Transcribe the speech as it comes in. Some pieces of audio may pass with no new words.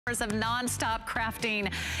Of non-stop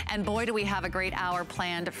crafting, and boy do we have a great hour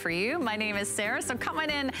planned for you. My name is Sarah, so come on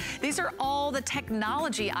in. These are all the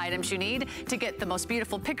technology items you need to get the most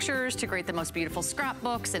beautiful pictures, to create the most beautiful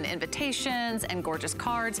scrapbooks and invitations and gorgeous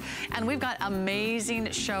cards, and we've got amazing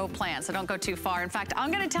show planned, so don't go too far. In fact,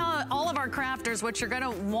 I'm going to tell all of our crafters what you're going to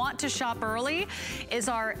want to shop early is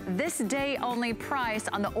our this day only price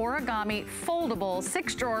on the origami foldable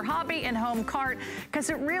 6-drawer hobby and home cart, because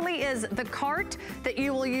it really is the cart that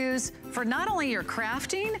you will use for not only your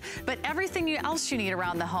crafting, but everything else you need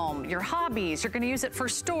around the home. Your hobbies, you're gonna use it for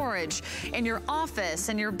storage in your office,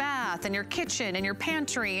 and your bath, and your kitchen, and your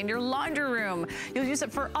pantry, and your laundry room. You'll use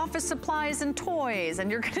it for office supplies and toys, and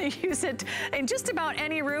you're gonna use it in just about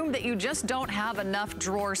any room that you just don't have enough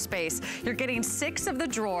drawer space. You're getting 6 of the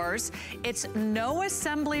drawers. It's no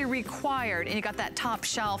assembly required, and you got that top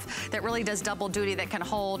shelf that really does double duty, that can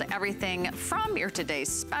hold everything from your today's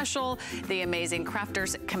special, the amazing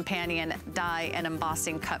Crafter's Companion die and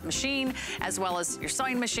embossing cut machine, as well as your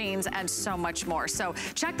sewing machines and so much more. So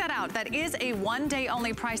check that out. That is a one-day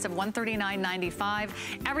only price of $139.95.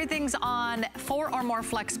 Everything's on 4 or more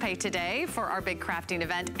flex pay today for our big crafting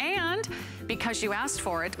event, and because you asked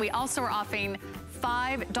for it, we also are offering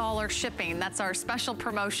 $5 shipping. That's our special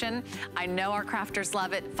promotion. I know our crafters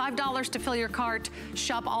love it. $5 to fill your cart,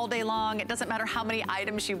 shop all day long. It doesn't matter how many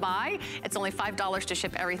items you buy. It's only $5 to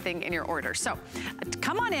ship everything in your order. So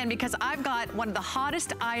come on in, because I've got one of the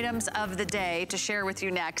hottest items of the day to share with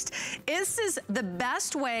you next. This is the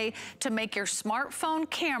best way to make your smartphone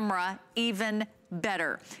camera even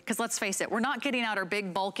better. Because let's face it, we're not getting out our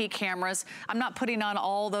big bulky cameras. I'm not putting on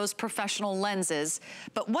all those professional lenses.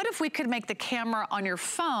 But what if we could make the camera on your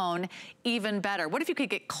phone even better? What if you could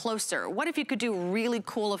get closer? What if you could do really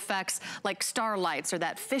cool effects like starlights or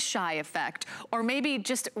that fisheye effect? Or maybe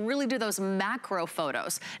just really do those macro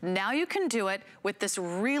photos. Now you can do it with this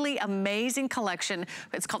really amazing collection.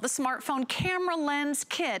 It's called the Smartphone Camera Lens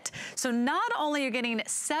Kit. So not only are you getting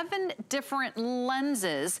 7 different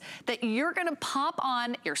lenses that you're gonna pop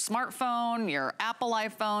on your smartphone, your Apple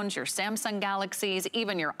iPhones, your Samsung Galaxies,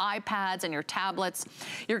 even your iPads and your tablets.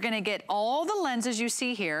 You're gonna get all the lenses you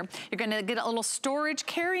see here. You're gonna get a little storage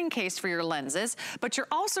carrying case for your lenses, but you're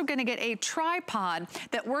also gonna get a tripod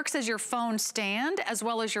that works as your phone stand, as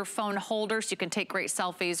well as your phone holder, so you can take great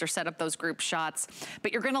selfies or set up those group shots.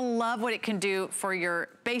 But you're gonna love what it can do for your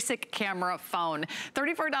basic camera phone.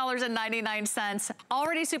 $34.99,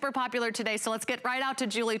 already super popular today, so let's get right out to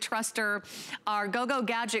Julie Truster, our go-go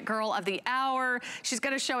gadget girl of the hour. She's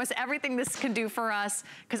gonna show us everything this can do for us,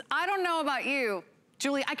 because I don't know about you,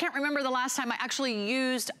 Julie, I can't remember the last time I actually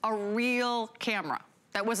used a real camera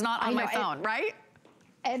that was not on my phone, right?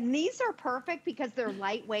 And these are perfect because they're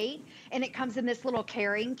lightweight, and it comes in this little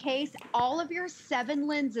carrying case. All of your 7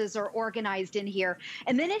 lenses are organized in here,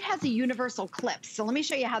 and then it has a universal clip. So let me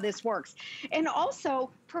show you how this works. And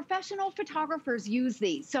also, professional photographers use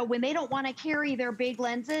these. So when they don't want to carry their big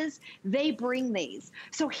lenses, they bring these.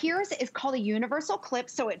 So here's, it's called a universal clip,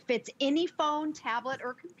 so it fits any phone, tablet,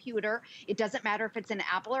 or computer. It doesn't matter if it's an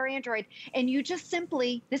Apple or Android. And you just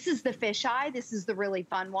simply, this is the fisheye, this is the really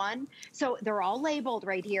fun one. So they're all labeled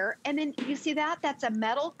right here. And then you see that? That's a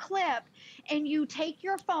metal clip. And you take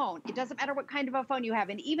your phone, it doesn't matter what kind of a phone you have,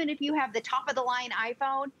 and even if you have the top of the line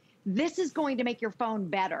iPhone, this is going to make your phone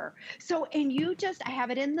better. So, and you just, I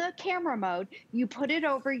have it in the camera mode, you put it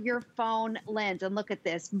over your phone lens, and look at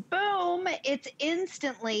this, boom, it's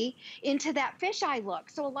instantly into that fisheye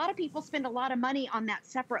look. So a lot of people spend a lot of money on that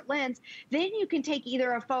separate lens. Then you can take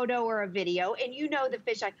either a photo or a video, and you know the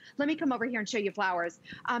fisheye. Let me come over here and show you flowers,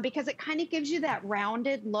 because it kind of gives you that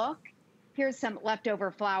rounded look. Here's some leftover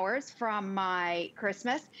flowers from my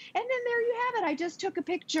Christmas. And then there you have it. I just took a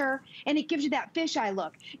picture, and it gives you that fisheye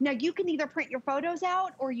look. Now, you can either print your photos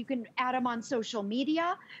out, or you can add them on social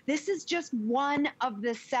media. This is just one of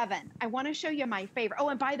the 7. I want to show you my favorite. Oh,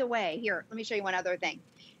 and by the way, here, let me show you one other thing.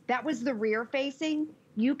 That was the rear facing.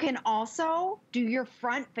 You can also do your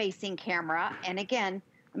front facing camera. And again,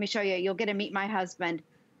 let me show you. You'll get to meet my husband.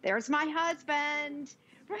 There's my husband.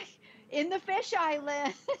 Right in the fisheye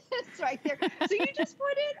lens right there. So you just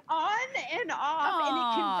put it on and off. Aww. And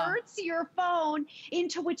it converts your phone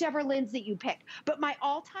into whichever lens that you pick. But my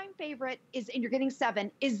all-time favorite is, and you're getting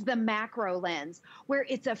 7, is the macro lens, where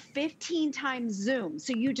it's a 15 times zoom.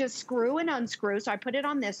 So you just screw and unscrew. So I put it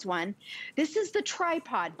on this one. This is the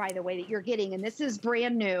tripod, by the way, that you're getting, and this is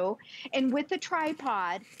brand new. And with the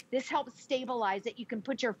tripod, this helps stabilize it. You can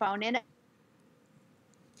put your phone in it.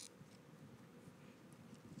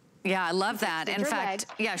 Yeah, I love that. In fact,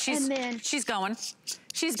 yeah, then, she's going.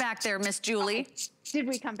 She's back there, Miss Julie. Okay. Did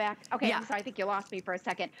we come back? Okay, yeah. I'm sorry, I think you lost me for a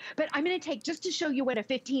second. But I'm gonna take, just to show you what a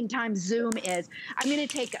 15 times zoom is, I'm gonna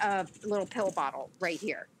take a little pill bottle right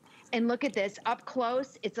here. And look at this, up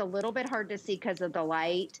close, it's a little bit hard to see because of the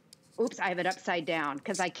light. Oops, I have it upside down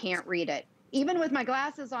because I can't read it. Even with my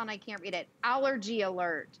glasses on, I can't read it. Allergy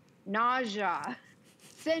alert, nausea,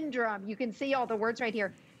 syndrome. You can see all the words right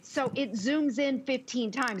here. So it zooms in 15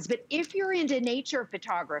 times. But if you're into nature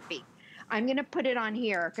photography, I'm gonna put it on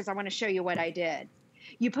here because I wanna show you what I did.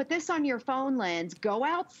 You put this on your phone lens, go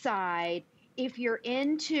outside. If you're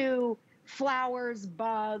into flowers,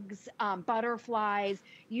 bugs, butterflies,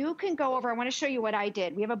 you can go over. I wanna show you what I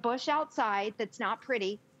did. We have a bush outside that's not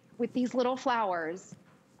pretty with these little flowers.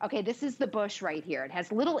 Okay, this is the bush right here. It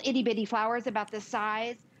has little itty bitty flowers about the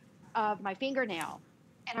size of my fingernail.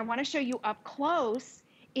 And I wanna show you up close.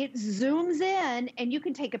 It zooms in and you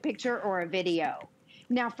can take a picture or a video.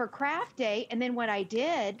 Now for craft day, and then what I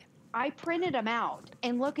did, I printed them out.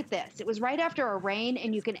 And look at this. It was right after a rain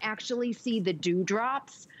and you can actually see the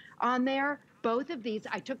dewdrops on there. Both of these,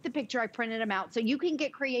 I took the picture, I printed them out. So you can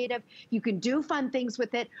get creative, you can do fun things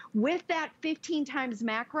with it. With that 15 times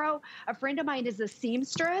macro, a friend of mine is a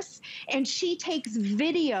seamstress, and she takes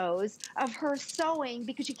videos of her sewing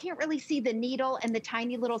because you can't really see the needle and the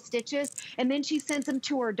tiny little stitches, and then she sends them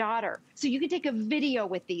to her daughter. So you can take a video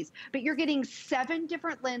with these, but you're getting 7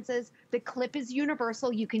 different lenses. The clip is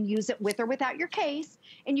universal. You can use it with or without your case,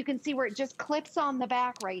 and you can see where it just clips on the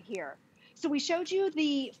back right here. So we showed you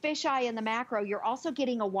the fisheye and the macro. You're also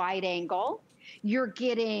getting a wide angle. You're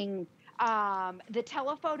getting the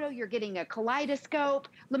telephoto. You're getting a kaleidoscope.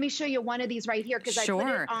 Let me show you one of these right here because I put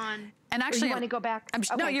it on. And actually, you want to go back? Okay,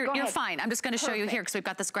 no, you're fine. I'm just going to show you here because we've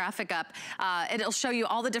got this graphic up. It'll show you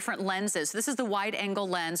all the different lenses. This is the wide angle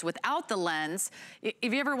lens without the lens.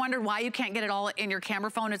 If you ever wondered why you can't get it all in your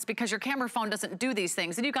camera phone, it's because your camera phone doesn't do these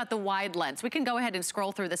things. And you've got the wide lens. We can go ahead and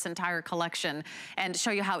scroll through this entire collection and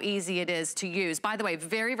show you how easy it is to use. By the way,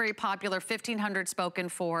 very, very popular, 1,500 spoken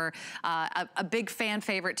for, a big fan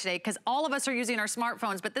favorite today because all of us are using our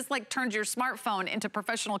smartphones, but this like turns your smartphone into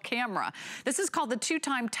professional camera. This is called the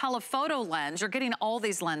 2-time telephoto lens. You're getting all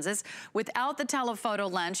these lenses. Without the telephoto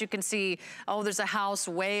lens, you can see, oh, there's a house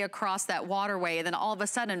way across that waterway, and then all of a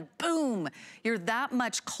sudden, boom, you're that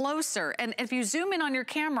much closer. And if you zoom in on your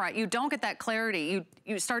camera, you don't get that clarity.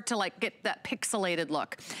 You start to like get that pixelated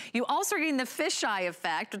look. You also are getting the fisheye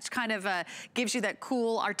effect, which kind of gives you that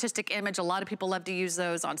cool artistic image. A lot of people love to use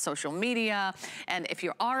those on social media. And if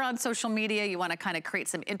you are on social media, you want to kind of create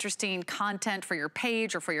some interesting content for your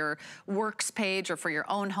page or for your works page or for your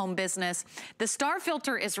own home business. The star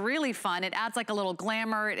filter is really fun. It adds like a little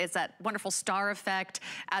glamour. It is that wonderful star effect,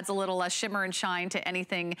 adds a little shimmer and shine to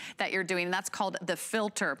anything that you're doing. And that's called the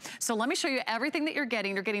filter. So let me show you everything that you're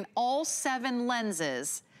getting. You're getting all 7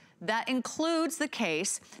 lenses. That includes the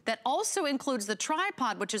case. That also includes the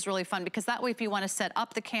tripod, which is really fun because that way if you want to set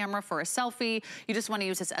up the camera for a selfie, you just want to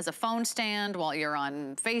use this as a phone stand while you're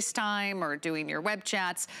on FaceTime or doing your web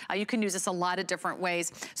chats. You can use this a lot of different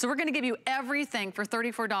ways. So we're going to give you everything for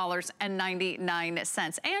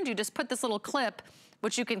 $34.99. And you just put this little clip,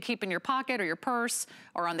 which you can keep in your pocket or your purse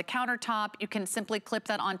or on the countertop. You can simply clip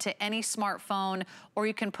that onto any smartphone or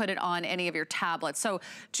you can put it on any of your tablets. So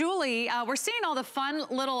Julie, we're seeing all the fun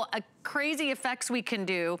little crazy effects we can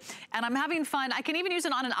do, and I'm having fun. I can even use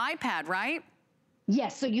it on an iPad, right?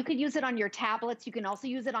 Yes, so you could use it on your tablets. You can also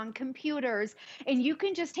use it on computers, and you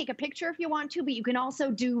can just take a picture if you want to, but you can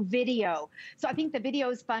also do video. So I think the video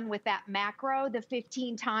is fun with that macro, the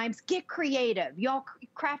 15 times. Get creative. Y'all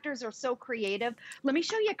crafters are so creative. Let me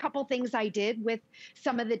show you a couple things I did with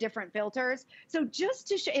some of the different filters. So just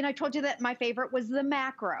to show, and I told you that my favorite was the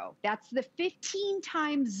macro. That's the 15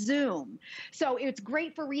 times zoom. So it's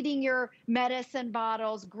great for reading your medicine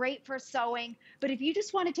bottles, great for sewing. But if you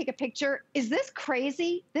just want to take a picture, is this crazy?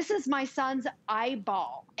 This is my son's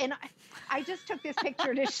eyeball. And I just took this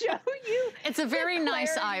picture to show you. It's a very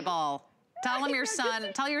nice eyeball. Tell him your son,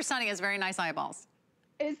 tell your son he has very nice eyeballs.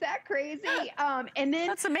 Is that crazy? And then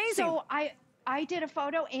that's amazing. So I did a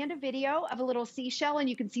photo and a video of a little seashell, and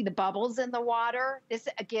you can see the bubbles in the water. This,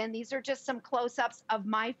 again, these are just some close-ups of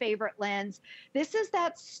my favorite lens. This is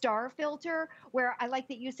that star filter where I like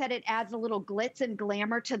that you said it adds a little glitz and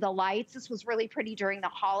glamour to the lights. This was really pretty during the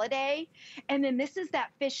holiday. And then this is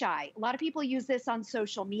that fisheye. A lot of people use this on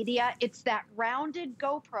social media. It's that rounded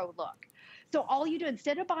GoPro look. So all you do,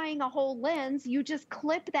 instead of buying a whole lens, you just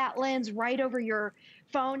clip that lens right over your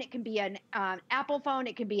phone. It can be an Apple phone.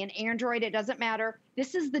 It can be an Android. It doesn't matter.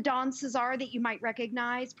 This is the Dawn Cesar that you might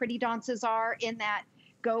recognize, Pretty Dawn Cesar, in that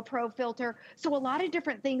GoPro filter. So a lot of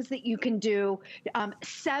different things that you can do.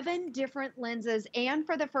 7 different lenses, and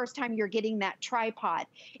for the first time, you're getting that tripod.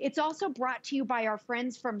 It's also brought to you by our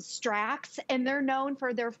friends from Strax, and they're known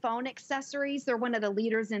for their phone accessories. They're one of the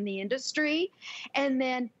leaders in the industry. And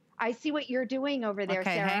then I see what you're doing over there,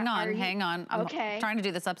 okay, Sarah. Hang on. I'm trying to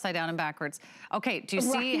do this upside down and backwards. Okay, do you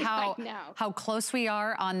see how close we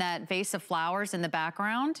are on that vase of flowers in the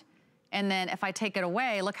background? And then if I take it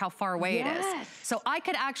away, look how far away it is. So I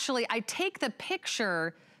could actually, I take the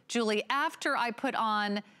picture, Julie, after I put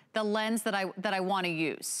on the lens that I want to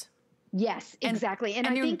use. Yes, exactly. And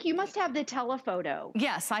I think you must have the telephoto.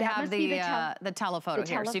 Yes, I have the telephoto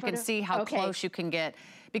here. So you can see how close you can get.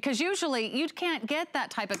 Because usually you can't get that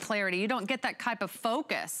type of clarity. You don't get that type of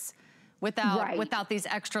focus without these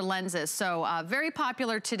extra lenses. So very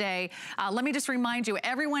popular today. Let me just remind you,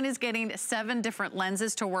 everyone is getting 7 different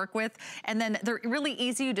lenses to work with. And then they're really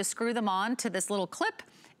easy. You just screw them on to this little clip.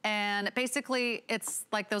 And basically, it's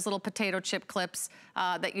like those little potato chip clips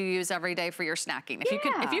that you use every day for your snacking. If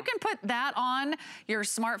you can put that on your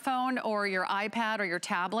smartphone or your iPad or your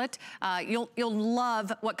tablet, you'll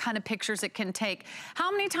love what kind of pictures it can take. How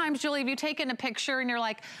many times, Julie, have you taken a picture and you're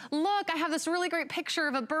like, look, I have this really great picture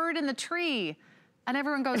of a bird in the tree. And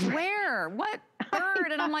everyone goes, where? What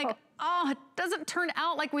bird? And I'm like, oh, it doesn't turn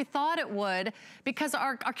out like we thought it would because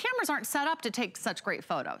our cameras aren't set up to take such great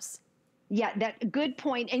photos. Yeah, good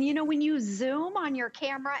point. And you know, when you zoom on your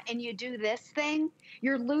camera and you do this thing,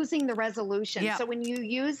 you're losing the resolution. So when you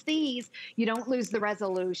use these, you don't lose the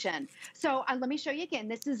resolution. So let me show you again.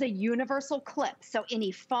 This is a universal clip. So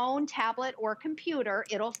any phone, tablet, or computer,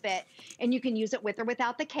 it'll fit. And you can use it with or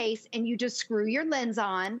without the case. And you just screw your lens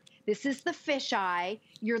on. This is the fisheye.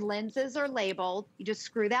 Your lenses are labeled. You just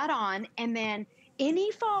screw that on. And then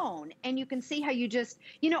any phone, and you can see how you just,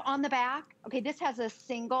 you know, on the back, okay, this has a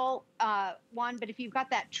single one, but if you've got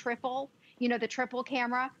that triple, you know, the triple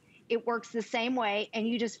camera, it works the same way, and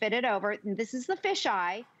you just fit it over. And this is the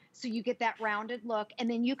fisheye, so you get that rounded look, and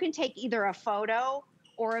then you can take either a photo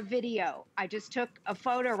or a video. I just took a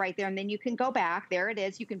photo right there, and then you can go back. There it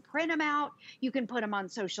is. You can print them out. You can put them on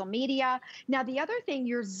social media. Now, the other thing,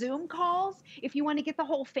 your Zoom calls, if you want to get the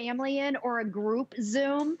whole family in or a group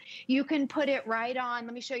Zoom, you can put it right on.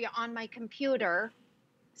 Let me show you on my computer.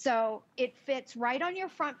 So it fits right on your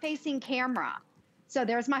front-facing camera. So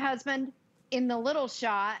there's my husband in the little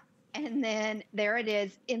shot, and then there it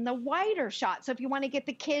is in the wider shot. So if you want to get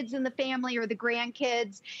the kids and the family or the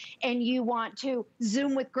grandkids and you want to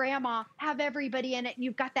Zoom with grandma, have everybody in it, and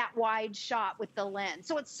you've got that wide shot with the lens.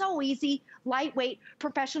 So it's so easy, lightweight.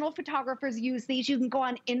 Professional photographers use these. You can go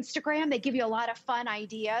on Instagram. They give you a lot of fun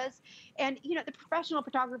ideas. And, you know, the professional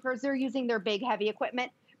photographers, they're using their big, heavy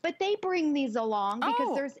equipment, but they bring these along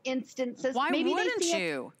because there's instances. Why wouldn't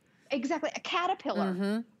you? Exactly, a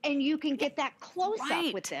caterpillar, and you can get that close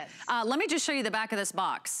up with this. Let me just show you the back of this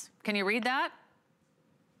box. Can you read that?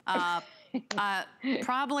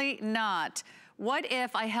 Probably not. What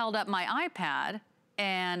if I held up my iPad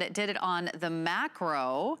and did it on the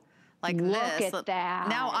macro like this? Look at that.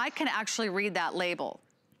 Now I can actually read that label.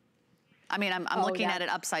 I mean, I'm looking at it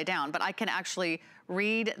upside down, but I can actually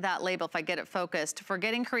read that label if I get it focused for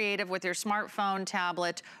getting creative with your smartphone,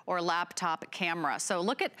 tablet, or laptop camera. So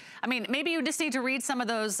look at, I mean, maybe you just need to read some of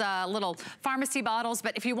those little pharmacy bottles,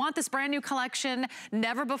 but if you want this brand new collection,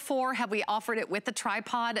 never before have we offered it with the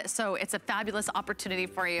tripod, so it's a fabulous opportunity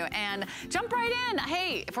for you. And jump right in.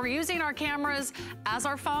 Hey, if we're using our cameras as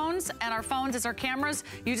our phones and our phones as our cameras,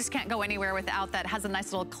 you just can't go anywhere without that. It has a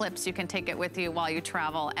nice little clip so you can take it with you while you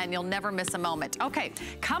travel, and you'll never miss a moment. Okay,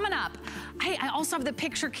 coming up, hey, I also have the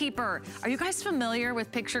Picture Keeper. Are you guys familiar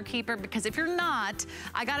with Picture Keeper? Because if you're not,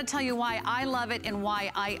 I gotta tell you why I love it and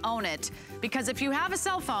why I own it. Because if you have a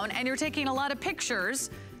cell phone and you're taking a lot of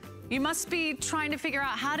pictures, you must be trying to figure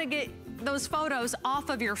out how to get those photos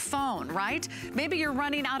off of your phone, right? Maybe you're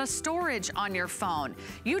running out of storage on your phone.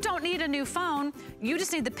 You don't need a new phone, you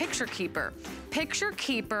just need the Picture Keeper. Picture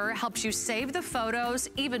Keeper helps you save the photos,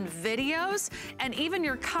 even videos, and even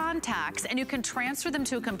your contacts, and you can transfer them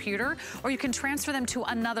to a computer or you can transfer them to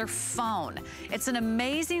another phone. It's an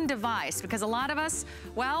amazing device because a lot of us,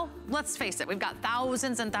 well, let's face it, we've got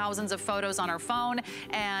thousands and thousands of photos on our phone,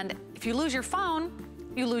 and if you lose your phone,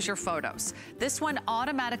 you lose your photos. This one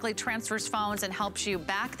automatically transfers phones and helps you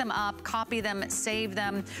back them up, copy them, save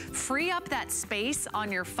them, free up that space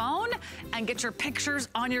on your phone and get your pictures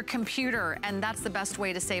on your computer. And that's the best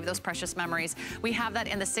way to save those precious memories. We have that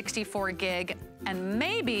in the 64 gig and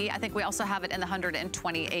maybe, I think we also have it in the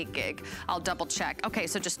 128 gig. I'll double check. Okay,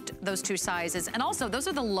 so just those two sizes. And also, those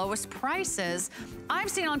are the lowest prices I've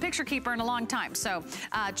seen on Picture Keeper in a long time. So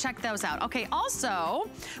check those out. Okay, also,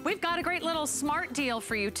 we've got a great little smart deal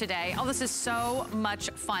for you today. Oh, this is so much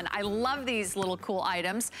fun. I love these little cool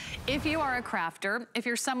items. If you are a crafter, if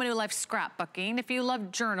you're someone who loves scrapbooking, if you love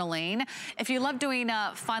journaling, if you love doing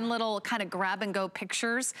fun little kind of grab and go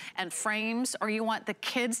pictures and frames, or you want the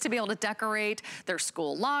kids to be able to decorate their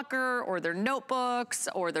school locker or their notebooks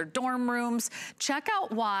or their dorm rooms, check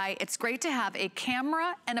out why it's great to have a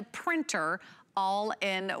camera and a printer all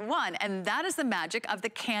in one. And that is the magic of the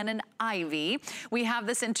Canon Ivy. We have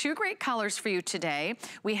this in two great colors for you today.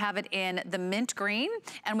 We have it in the mint green,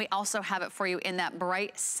 and we also have it for you in that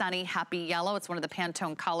bright, sunny, happy yellow. It's one of the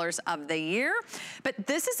Pantone colors of the year. But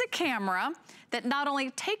this is a camera that not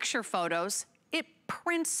only takes your photos, it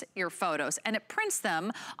prints your photos, and it prints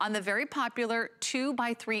them on the very popular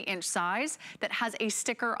 2x3 inch size that has a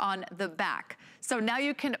sticker on the back. So now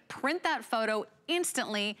you can print that photo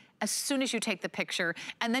instantly as soon as you take the picture,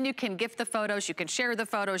 and then you can gift the photos, you can share the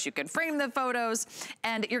photos, you can frame the photos,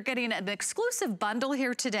 and you're getting an exclusive bundle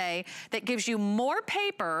here today that gives you more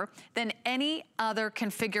paper than any other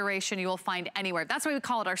configuration you will find anywhere. That's why we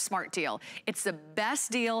call it our smart deal. It's the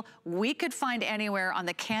best deal we could find anywhere on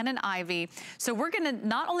the Canon Ivy. So we're gonna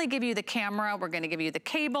not only give you the camera, we're gonna give you the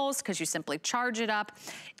cables because you simply charge it up.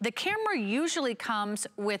 The camera usually comes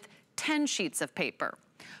with 10 sheets of paper.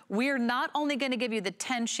 We're not only gonna give you the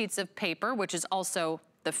 10 sheets of paper, which is also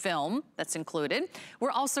the film that's included,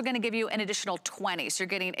 we're also gonna give you an additional 20. So you're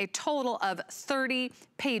getting a total of 30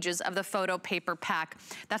 pages of the photo paper pack.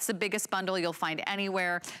 That's the biggest bundle you'll find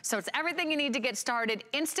anywhere. So it's everything you need to get started,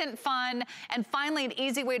 instant fun, and finally an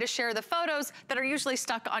easy way to share the photos that are usually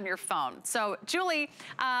stuck on your phone. So Julie,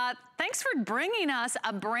 thanks for bringing us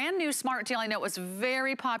a brand new smart deal. I know it was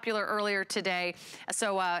very popular earlier today,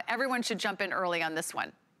 so everyone should jump in early on this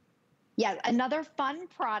one. Yeah, another fun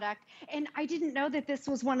product. And I didn't know that this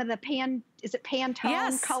was one of the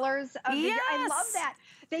Pantone colors of the year. I love that.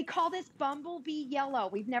 They call this Bumblebee Yellow.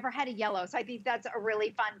 We've never had a yellow, so I think that's a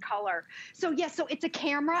really fun color. So yes, so it's a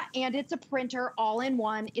camera and it's a printer all in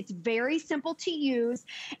one. It's very simple to use.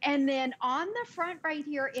 And then on the front right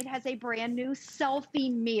here, it has a brand new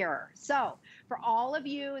selfie mirror. So for all of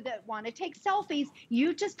you that want to take selfies,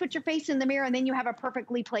 you just put your face in the mirror and then you have a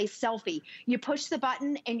perfectly placed selfie. You push the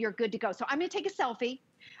button and you're good to go. So I'm going to take a selfie.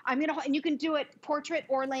 And you can do it portrait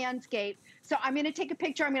or landscape. So I'm going to take a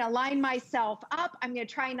picture. I'm going to line myself up. I'm going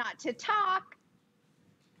to try not to talk.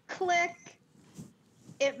 Click.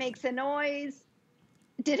 It makes a noise.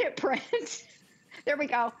 Did it print? There we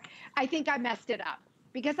go. I think I messed it up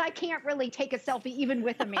because I can't really take a selfie even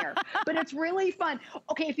with a mirror, but it's really fun.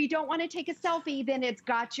 Okay, if you don't want to take a selfie, then it's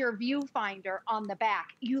got your viewfinder on the back.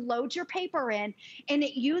 You load your paper in, and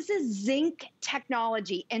it uses zinc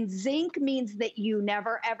technology, and zinc means that you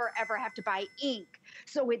never, ever, ever have to buy ink.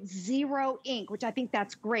 So it's zero ink, which I think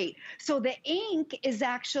that's great. So the ink is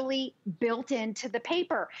actually built into the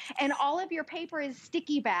paper, and all of your paper is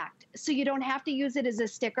sticky backed. So you don't have to use it as a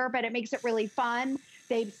sticker, but it makes it really fun.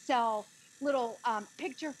 They sell little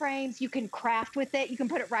picture frames. You can craft with it. You can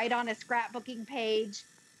put it right on a scrapbooking page.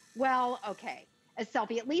 Well, okay, a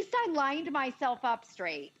selfie. At least I lined myself up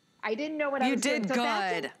straight. I didn't know what I was doing. You did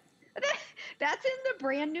good. That's in the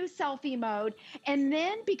brand new selfie mode. And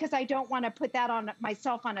then because I don't want to put that on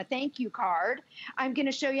myself on a thank you card, I'm going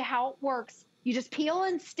to show you how it works. You just peel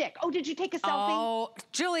and stick. Oh, did you take a selfie? Oh,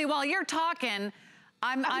 Julie, while you're talking,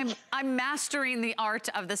 I'm mastering the art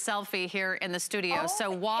of the selfie here in the studio. So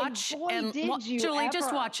watch and Julie,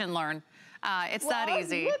 just watch and learn. It's that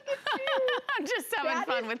easy. I'm just having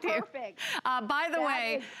fun with you. By the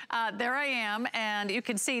way, there I am, and you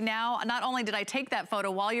can see now, not only did I take that photo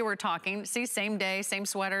while you were talking, see, same day, same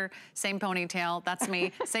sweater, same ponytail, that's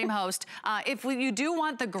me, same host. If you do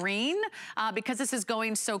want the green, because this is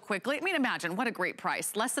going so quickly, I mean, imagine, what a great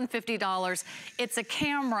price, less than $50. It's a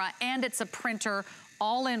camera and it's a printer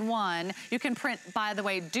all in one. You can print, by the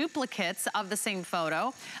way, duplicates of the same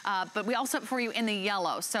photo, but we also have it for you in the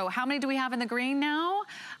yellow. So how many do we have in the green now?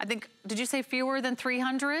 I think, did you say fewer than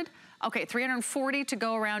 300? Okay, 340 to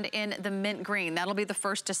go around in the mint green. That'll be the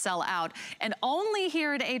first to sell out. And only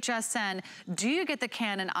here at HSN do you get the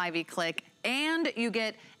Canon Ivy Click, and you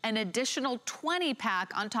get an additional 20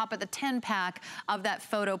 pack on top of the 10 pack of that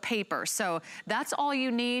photo paper. So that's all you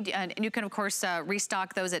need, and you can of course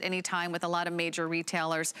restock those at any time with a lot of major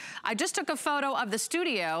retailers. I just took a photo of the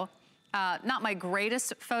studio. Not my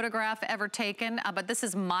greatest photograph ever taken, but this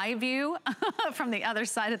is my view from the other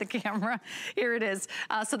side of the camera. Here it is.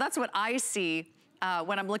 So that's what I see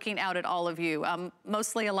when I'm looking out at all of you.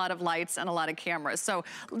 Mostly a lot of lights and a lot of cameras. So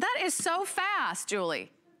that is so fast,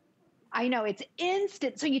 Julie. I know, it's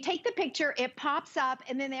instant. So you take the picture, it pops up,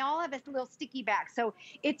 and then they all have a little sticky back. So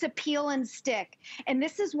it's a peel and stick. And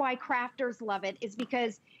this is why crafters love it, is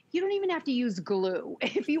because you don't even have to use glue.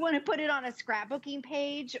 If you want to put it on a scrapbooking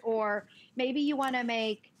page, or maybe you want to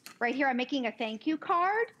make, right here, I'm making a thank you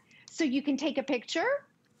card. So you can take a picture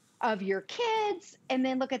of your kids, and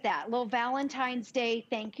then look at that little Valentine's Day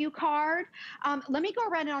thank you card. Let me go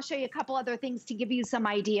around and I'll show you a couple other things to give you some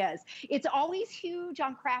ideas. It's always huge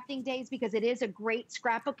on crafting days because it is a great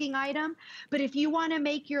scrapbooking item. But if you want to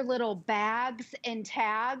make your little bags and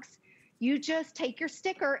tags, you just take your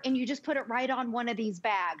sticker and you just put it right on one of these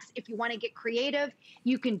bags. If you want to get creative,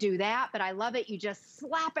 you can do that, but I love it. You just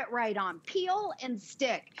slap it right on, peel and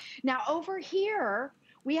stick. Now over here,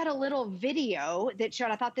 we had a little video that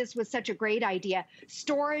showed, I thought this was such a great idea,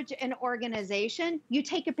 storage and organization. You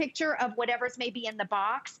take a picture of whatever's maybe in the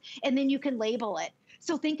box, and then you can label it.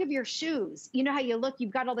 So think of your shoes. You know how you look,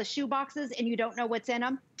 you've got all the shoe boxes and you don't know what's in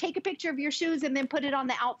them? Take a picture of your shoes and then put it on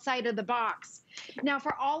the outside of the box. Now,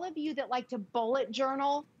 for all of you that like to bullet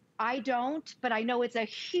journal, I don't, but I know it's a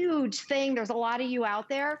huge thing. There's a lot of you out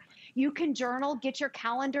there. You can journal, get your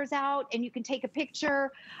calendars out, and you can take a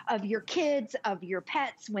picture of your kids, of your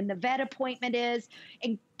pets, when the vet appointment is,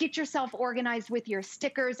 and get yourself organized with your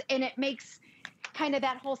stickers, and it makes kind of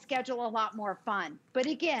that whole schedule a lot more fun. But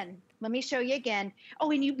again, let me show you again.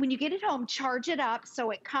 Oh, and when you get it home, charge it up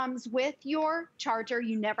so it comes with your charger.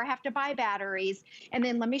 You never have to buy batteries. And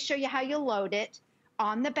then let me show you how you load it.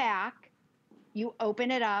 On the back, you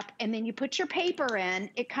open it up, and then you put your paper in.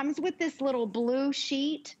 It comes with this little blue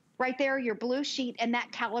sheet right there, your blue sheet, and that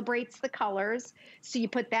calibrates the colors. So you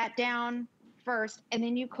put that down first, and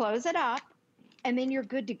then you close it up, and then you're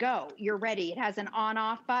good to go. You're ready. It has an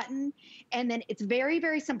on-off button, and then it's very,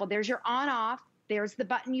 very simple. There's your on-off. There's the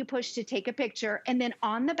button you push to take a picture, and then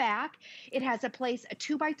on the back, it has a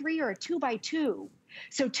 2x3 or a 2x2.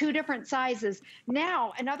 So 2 different sizes.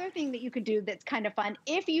 Now, another thing that you could do that's kind of fun,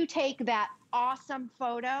 if you take that awesome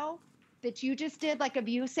photo that you just did, like of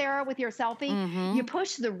you, Sarah, with your selfie, you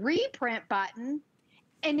push the reprint button,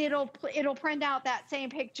 and it'll print out that same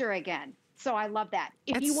picture again. So I love that.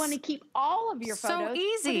 If you want to keep all of your photos,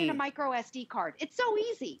 put in a micro SD card. It's so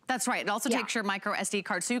easy. That's right. It also takes your micro SD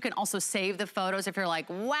card, so you can also save the photos. If you're like,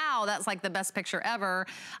 wow, that's like the best picture ever,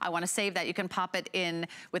 I want to save that. You can pop it in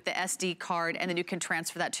with the SD card, and then you can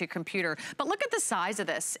transfer that to your computer. But look at the size of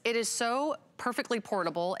this. It is so perfectly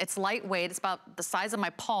portable. It's lightweight. It's about the size of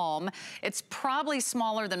my palm. It's probably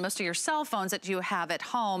smaller than most of your cell phones that you have at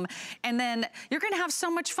home. And then you're gonna have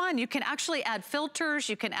so much fun. You can actually add filters,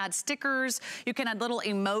 you can add stickers, you can add little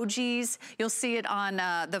emojis. You'll see it on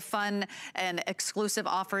the fun and exclusive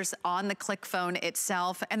offers on the Click phone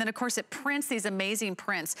itself. And then of course it prints these amazing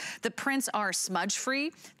prints. The prints are smudge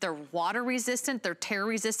free, they're water resistant, they're tear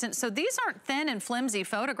resistant. So these aren't thin and flimsy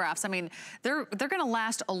photographs. I mean, they're gonna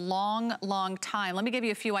last a long, long time. Let me give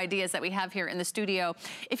you a few ideas that we have here in the studio.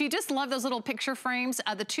 If you just love those little picture frames,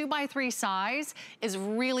 the 2x3 size is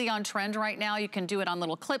really on trend right now. You can do it on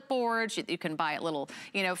little clipboards. You can buy it little,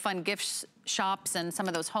 you know, fun gifts shops and some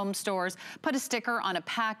of those home stores. Put a sticker on a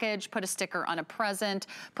package, put a sticker on a present,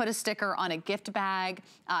 put a sticker on a gift bag.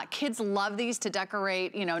 Kids love these to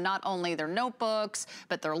decorate, you know, not only their notebooks,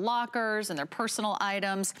 but their lockers and their personal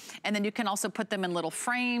items. And then you can also put them in little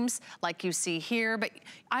frames like you see here. But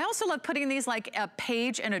I also love putting these like a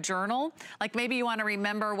page in a journal. Like maybe you want to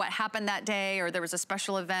remember what happened that day, or there was a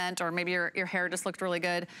special event, or maybe your hair just looked really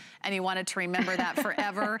good and you wanted to remember that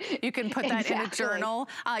forever. You can put that in a journal.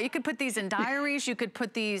 You could put these in diaries. You could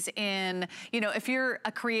put these in, you know, if you're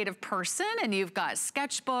a creative person and you've got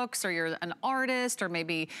sketchbooks, or you're an artist, or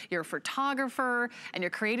maybe you're a photographer and you're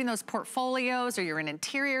creating those portfolios, or you're an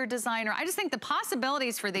interior designer. I just think the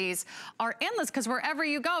possibilities for these are endless, because wherever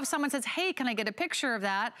you go, if someone says, hey, can I get a picture of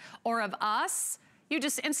that or of us, you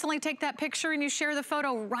just instantly take that picture and you share the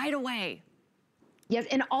photo right away. Yes,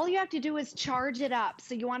 and all you have to do is charge it up.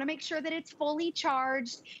 So you want to make sure that it's fully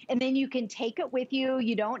charged, and then you can take it with you.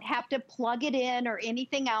 You don't have to plug it in or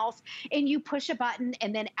anything else. And you push a button,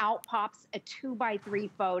 and then out pops a 2x3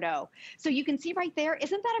 photo. So you can see right there,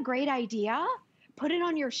 isn't that a great idea? Put it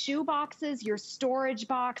on your shoe boxes, your storage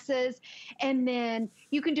boxes, and then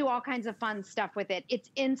you can do all kinds of fun stuff with it.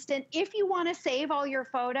 It's instant. If you want to save all your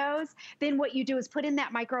photos, then what you do is put in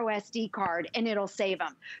that micro SD card and it'll save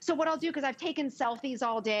them. So what I'll do, because I've taken selfies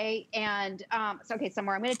all day, and it's okay,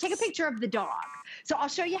 somewhere, I'm going to take a picture of the dog. So I'll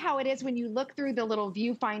show you how it is when you look through the little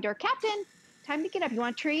viewfinder. Captain, time to get up. You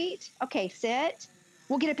want a treat? Okay, sit.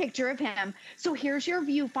 We'll get a picture of him. So here's your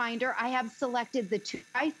viewfinder. I have selected the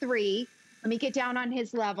 2x3. Let me get down on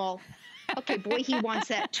his level. Okay, boy, he wants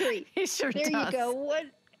that treat. He sure does. There you go. What?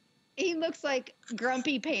 He looks like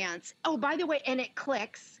Grumpy Pants. Oh, by the way, and it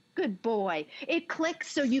clicks. Good boy. It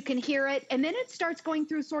clicks so you can hear it. And then it starts going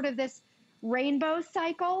through sort of this rainbow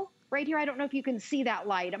cycle. Right here, I don't know if you can see that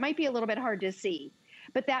light. It might be a little bit hard to see.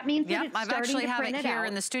 But that means that it's starting to print it out. I've actually have it here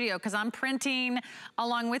in the studio because I'm printing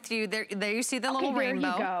along with you. There you see the little rainbow.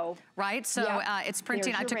 There you go. Right? So it's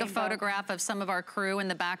printing. I took a photograph of some of our crew in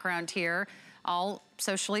the background here, all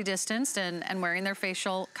socially distanced and wearing their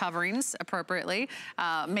facial coverings appropriately.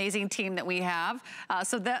 Amazing team that we have.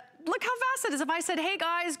 So that, look how fast it is. If I said, hey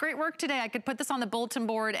guys, great work today, I could put this on the bulletin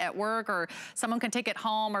board at work, or someone can take it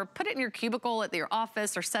home, or put it in your cubicle at your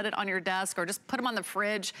office, or set it on your desk, or just put them on the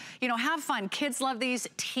fridge. You know, have fun. Kids love these,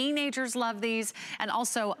 teenagers love these, and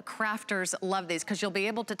also crafters love these, because you'll be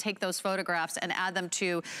able to take those photographs and add them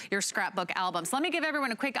to your scrapbook albums. Let me give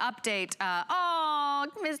everyone a quick update. Oh,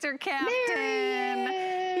 Mr. Captain.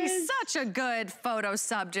 He's such a good photo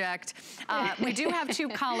subject. We do have two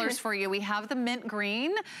colors for you. We have the mint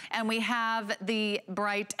green, and we have the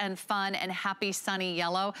bright and fun and happy sunny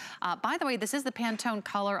yellow. By the way, this is the Pantone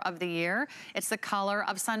color of the year. It's the color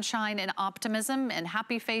of sunshine and optimism and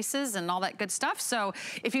happy faces and all that good stuff. So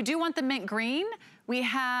if you do want the mint green, we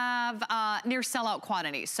have near sellout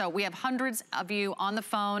quantities. So we have hundreds of you on the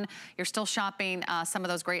phone. You're still shopping some of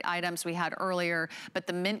those great items we had earlier, but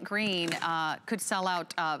the mint green could sell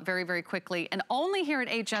out very, very quickly. And only here at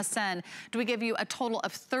HSN do we give you a total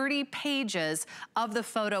of 30 pages of the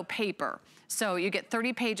photo paper. So you get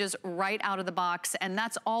 30 pages right out of the box, and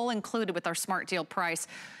that's all included with our smart deal price.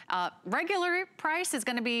 Regular price is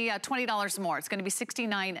gonna be $20 more. It's gonna be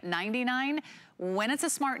 $69.99. When it's a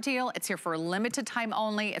smart deal, it's here for a limited time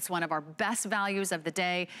only. It's one of our best values of the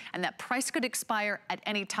day, and that price could expire at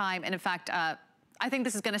any time. And in fact, I think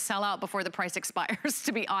this is gonna sell out before the price expires,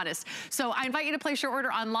 to be honest. So I invite you to place your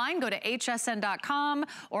order online. Go to hsn.com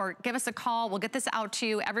or give us a call. We'll get this out to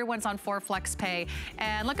you. Everyone's on 4 Flex Pay.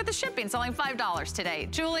 And look at the shipping, it's only $5 today.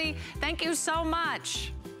 Julie, thank you so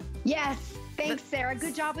much. Yes. Thanks, Sarah.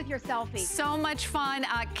 Good job with your selfie. So much fun.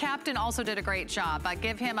 Captain also did a great job.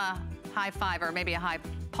 Give him a high five, or maybe a high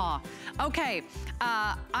paw. Okay,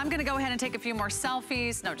 I'm gonna go ahead and take a few more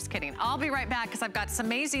selfies. No, just kidding. I'll be right back because I've got some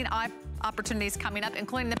amazing opportunities coming up,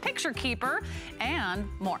 including the picture keeper and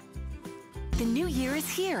more. The new year is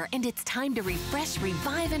here, and it's time to refresh,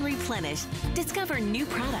 revive, and replenish. Discover new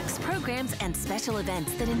products, programs, and special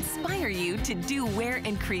events that inspire you to do, wear,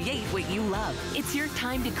 and create what you love. It's your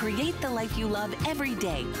time to create the life you love every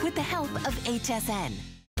day with the help of HSN.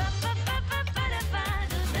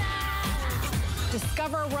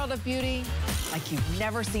 Discover a world of beauty like you've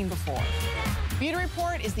never seen before. Beauty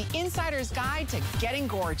Report is the insider's guide to getting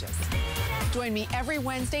gorgeous. Join me every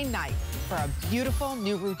Wednesday night for a beautiful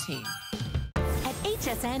new routine. At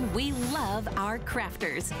HSN, we love our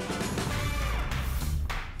crafters.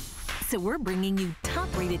 So we're bringing you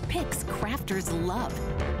top-rated picks crafters love.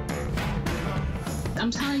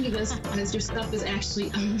 I'm telling you this because your stuff is actually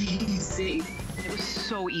amazing. It was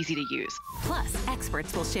so easy to use. Plus,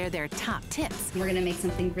 experts will share their top tips. We're gonna make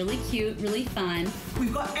something really cute, really fun.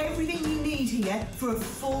 We've got everything you need here for a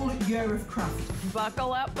full year of craft.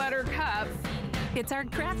 Buckle up, Buttercup. It's our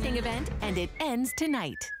crafting event, and it ends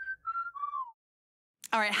tonight.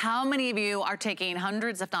 All right, how many of you are taking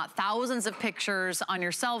hundreds, if not thousands, of pictures on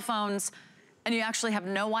your cell phones, and you actually have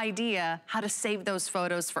no idea how to save those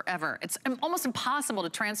photos forever? It's almost impossible to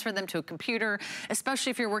transfer them to a computer,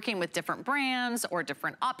 especially if you're working with different brands or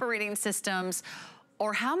different operating systems.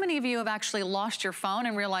 Or how many of you have actually lost your phone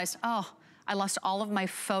and realized, oh, I lost all of my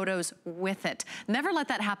photos with it? Never let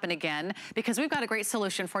that happen again, because we've got a great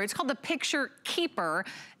solution for you. It's called the Picture Keeper,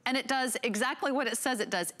 and it does exactly what it says it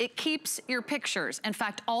does. It keeps your pictures. In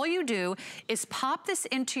fact, all you do is pop this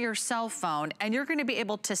into your cell phone, and you're gonna be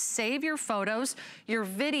able to save your photos, your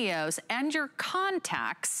videos, and your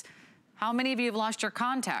contacts. How many of you have lost your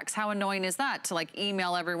contacts? How annoying is that, to like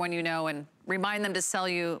email everyone you know and remind them to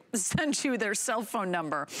send you their cell phone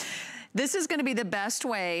number? This is gonna be the best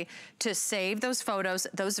way to save those photos,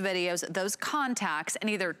 those videos, those contacts, and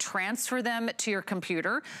either transfer them to your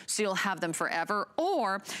computer so you'll have them forever,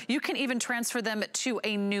 or you can even transfer them to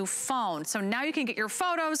a new phone. So now you can get your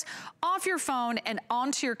photos off your phone and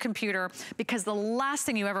onto your computer, because the last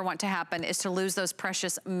thing you ever want to happen is to lose those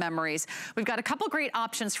precious memories. We've got a couple great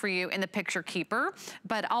options for you in the Picture Keeper,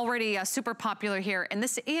 but already super popular here, and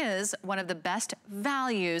this is one of the best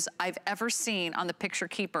values I've ever seen on the Picture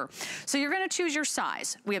Keeper. So you're gonna choose your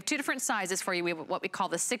size. We have two different sizes for you. We have what we call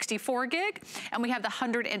the 64 gig, and we have the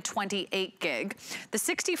 128 gig. The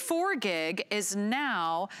 64 gig is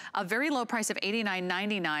now a very low price of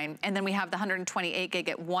 $89.99, and then we have the 128 gig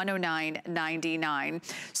at $109.99.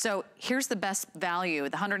 So here's the best value.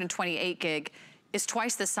 The 128 gig is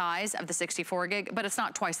twice the size of the 64 gig, but it's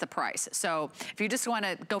not twice the price. So if you just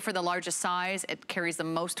wanna go for the largest size, it carries the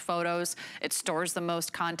most photos, it stores the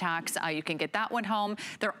most contacts, you can get that one home.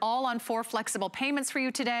 They're all on 4 flexible payments for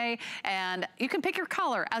you today, and you can pick your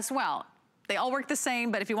color as well. They all work the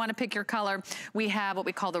same, but if you want to pick your color, we have what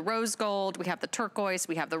we call the rose gold, we have the turquoise,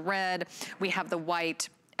 we have the red, we have the white,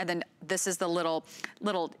 and then this is the little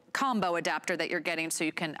combo adapter that you're getting, so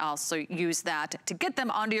you can also use that to get them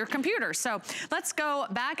onto your computer. So let's go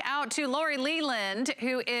back out to Lori Leland,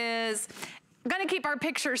 who is gonna keep our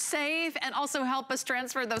pictures safe and also help us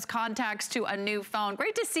transfer those contacts to a new phone.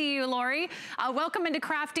 Great to see you, Lori. Welcome into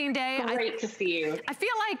Crafting Day. Great to see you. I feel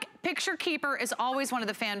like Picture Keeper is always one of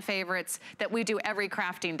the fan favorites that we do every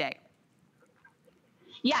Crafting Day.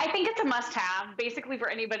 Yeah, I think it's a must-have, basically for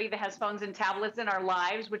anybody that has phones and tablets in our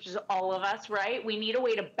lives, which is all of us, right? We need a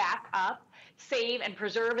way to back up, save, and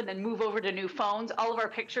preserve, and then move over to new phones, all of our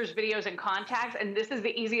pictures, videos, and contacts, and this is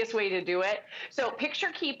the easiest way to do it. So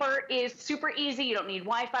Picture Keeper is super easy. You don't need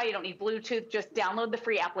Wi-Fi, you don't need Bluetooth, just download the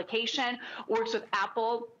free application. Works with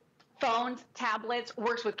Apple phones, tablets,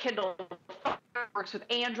 works with Kindle, works with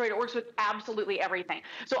Android, it works with absolutely everything.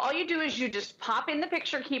 So all you do is you just pop in the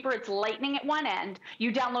Picture Keeper, it's lightning at one end,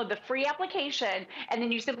 you download the free application, and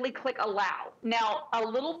then you simply click allow. Now, a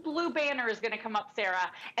little blue banner is gonna come up,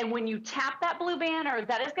 Sarah, and when you tap that blue banner,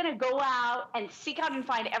 that is gonna go out and seek out and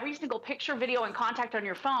find every single picture, video, and contact on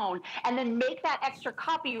your phone, and then make that extra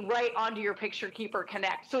copy right onto your Picture Keeper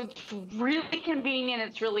Connect. So it's really convenient,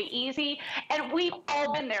 it's really easy, and we've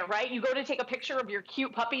all been there, right? You go to take a picture of your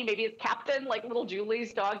cute puppy, maybe it's Captain, like little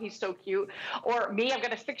Julie's dog, he's so cute. Or me, I've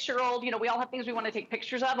got a 6-year-old, you know, we all have things we want to take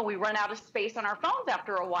pictures of, and we run out of space on our phones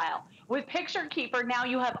after a while. With Picture Keeper, now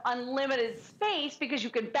you have unlimited space because you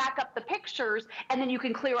can back up the pictures, and then you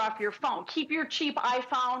can clear off your phone. Keep your cheap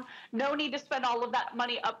iPhone, no need to spend all of that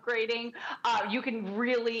money upgrading. You can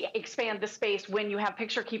really expand the space when you have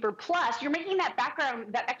Picture Keeper. Plus, you're making that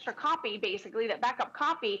background, that extra copy, basically, that backup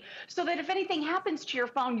copy, so that if anything happens to your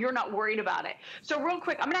phone, you're not worried about it. So real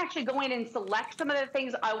quick, I'm gonna actually go in and select some of the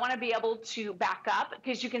things I want to be able to back up,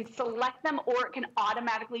 because you can select them, or it can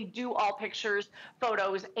automatically do all pictures,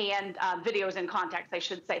 photos, and videos and contacts, I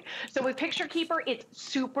should say. So with Picture Keeper, it's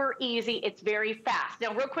super easy. It's very fast.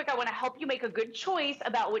 Now, real quick, I want to help you make a good choice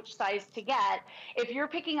about which size to get. If you're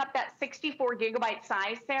picking up that 64 gigabyte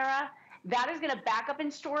size, Sarah, that is going to back up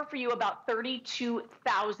and store for you about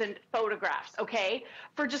 32,000 photographs, okay?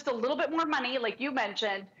 For just a little bit more money, like you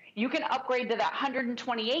mentioned, you can upgrade to that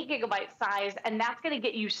 128 gigabyte size, and that's going to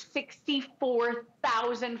get you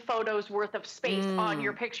 64,000 photos worth of space on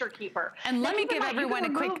your Picture Keeper. And let me give everyone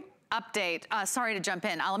a quick update. Sorry to jump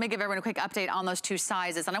in. Let me give everyone a quick update on those two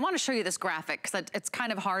sizes. And I want to show you this graphic, because it's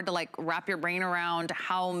kind of hard to like wrap your brain around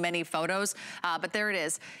how many photos, but there it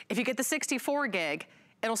is. If you get the 64 gig,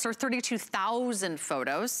 it'll store 32,000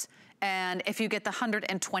 photos. And if you get the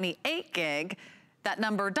 128 gig, that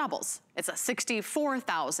number doubles. It's a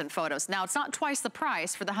 64,000 photos. Now, it's not twice the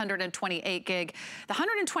price for the 128 gig. The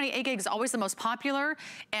 128 gig is always the most popular,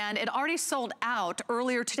 and it already sold out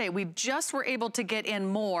earlier today. We just were able to get in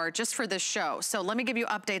more just for this show. So let me give you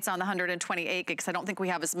updates on the 128 gig, because I don't think we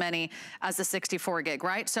have as many as the 64 gig,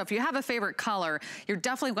 right? So if you have a favorite color, you're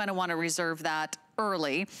definitely going to want to reserve that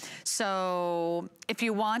early. So if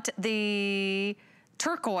you want the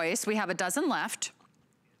turquoise, we have a dozen left.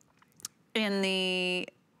 In the,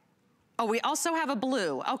 oh, we also have a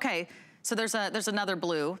blue. Okay, so there's another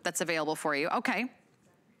blue that's available for you. Okay.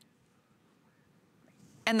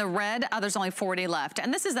 And the red, there's only 40 left.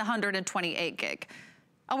 And this is the 128 gig.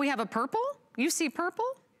 Oh, we have a purple? You see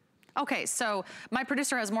purple? Okay, so my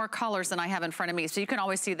producer has more colors than I have in front of me, so you can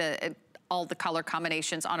always see all the color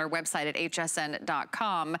combinations on our website at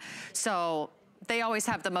hsn.com. So they always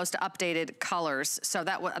have the most updated colors, so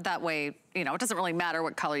that way, you know, it doesn't really matter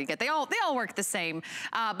what color you get. They all work the same.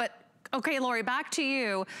 But okay, Lori, back to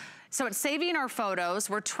you. So it's saving our photos,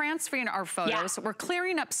 we're transferring our photos, we're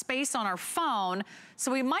clearing up space on our phone,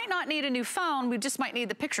 so we might not need a new phone, we just might need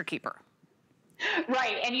the Picture Keeper.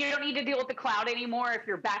 Right, and you don't need to deal with the cloud anymore. If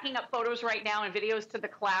you're backing up photos right now and videos to the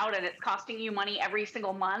cloud and it's costing you money every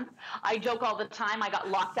single month, I joke all the time, I got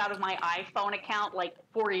locked out of my iPhone account like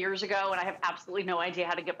 4 years ago, and I have absolutely no idea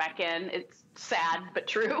how to get back in. It's sad, but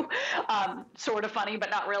true. Sort of funny, but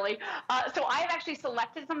not really. So I've actually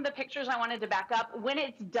selected some of the pictures I wanted to back up. When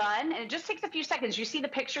it's done, and it just takes a few seconds, you see the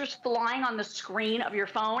pictures flying on the screen of your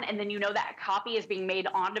phone, and then you know that copy is being made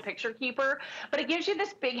onto Picture Keeper, but it gives you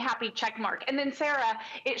this big happy check mark. And then Sarah,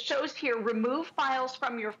 it shows here, remove files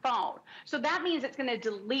from your phone. So that means it's gonna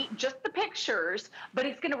delete just the pictures, but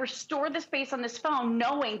it's gonna restore the space on this phone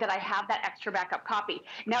knowing that I have that extra backup copy.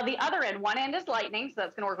 Now the other end, one end is Lightning, so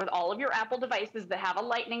that's gonna work with all of your Apple devices that have a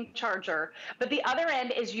Lightning charger, but the other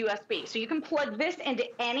end is USB. So you can plug this into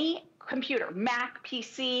any computer, Mac,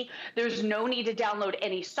 PC. There's no need to download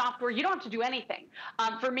any software. You don't have to do anything.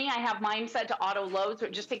 For me, I have mine set to auto load, so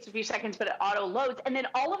it just takes a few seconds, but it auto loads. And then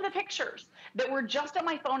all of the pictures that were just on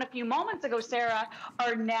my phone a few moments ago, Sarah,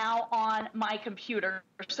 are now on my computer.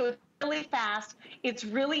 So it's really fast. It's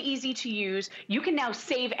really easy to use. You can now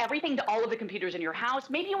save everything to all of the computers in your house.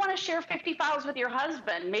 Maybe you want to share 50 files with your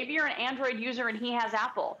husband. Maybe you're an Android user and he has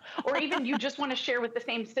Apple. Or even you just want to share with the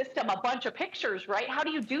same system a bunch of pictures, right? How do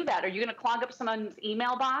you do that? Are you going to clog up someone's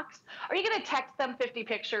email box? Are you going to text them 50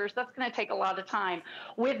 pictures? That's going to take a lot of time.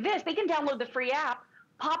 With this, they can download the free app,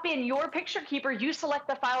 pop in your Picture Keeper, you select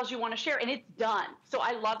the files you want to share, and it's done. So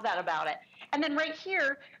I love that about it. And then right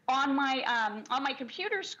here on my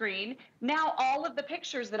computer screen, now all of the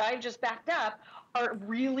pictures that I've just backed up are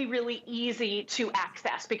really, really easy to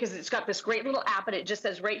access because it's got this great little app and it just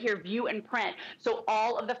says right here, view and print. So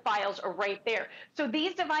all of the files are right there. So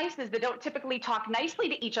these devices that don't typically talk nicely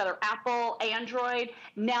to each other, Apple, Android,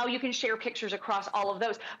 now you can share pictures across all of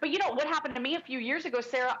those. But you know what happened to me a few years ago,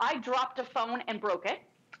 Sarah? I dropped a phone and broke it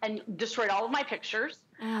and destroyed all of my pictures.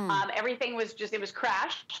 Everything was just, it was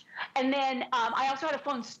crashed. And then I also had a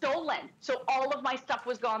phone stolen. So all of my stuff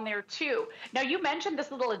was gone there too. Now you mentioned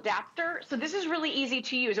this little adapter. So this is really easy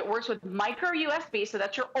to use. It works with micro USB. So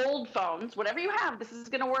that's your old phones. Whatever you have, this is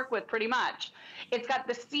gonna work with pretty much. It's got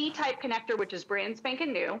the C-type connector, which is brand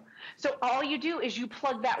spanking new. So all you do is you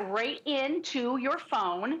plug that right into your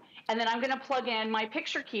phone. And then I'm gonna plug in my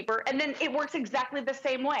Picture Keeper. And then it works exactly the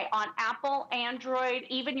same way on Apple, Android,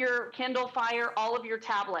 even your Kindle Fire, all of your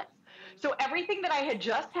tablets. So everything that I had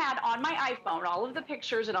just had on my iPhone, all of the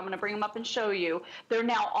pictures, and I'm going to bring them up and show you, they're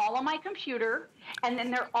now all on my computer, and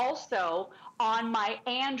then they're also on my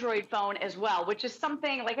Android phone as well, which is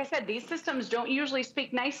something, like I said, these systems don't usually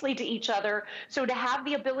speak nicely to each other, so to have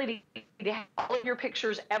the ability to have all of your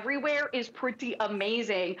pictures everywhere is pretty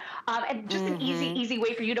amazing, and just an easy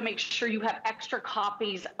way for you to make sure you have extra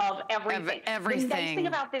copies of everything. The nice thing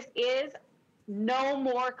about this is no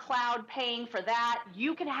more cloud paying for that.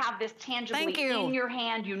 You can have this tangibly in your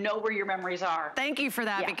hand. You know where your memories are. Thank you for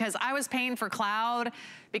that, because I was paying for cloud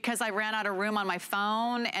because I ran out of room on my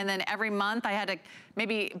phone, and then every month I had to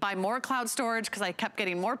maybe buy more cloud storage because I kept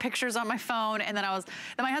getting more pictures on my phone, and then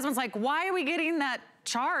my husband's like, why are we getting that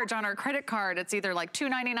charge on our credit card? It's either like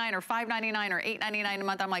 $2.99 or $5.99 or $8.99 a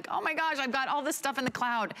month. I'm like, oh my gosh, I've got all this stuff in the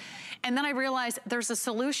cloud. And then I realized there's a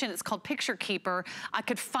solution. It's called Picture Keeper. I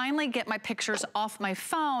could finally get my pictures off my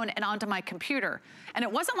phone and onto my computer. And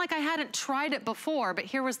it wasn't like I hadn't tried it before, but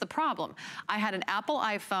here was the problem. I had an Apple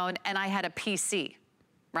iPhone and I had a PC.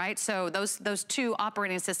 Right? So those two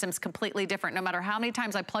operating systems completely different. No matter how many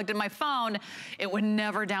times I plugged in my phone, it would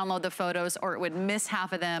never download the photos, or it would miss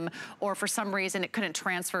half of them, or for some reason it couldn't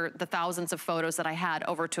transfer the thousands of photos that I had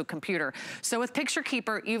over to a computer. So with Picture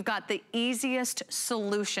Keeper, you've got the easiest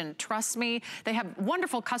solution. Trust me. They have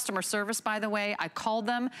wonderful customer service, by the way. I called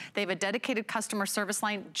them. They have a dedicated customer service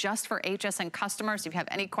line just for HSN customers. If you have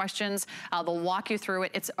any questions, they'll walk you through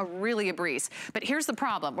it. It's really a breeze. But here's the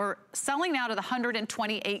problem. We're selling now to the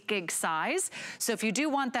 128 gig size. So if you do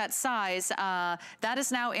want that size, that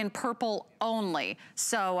is now in purple only.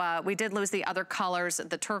 So we did lose the other colors,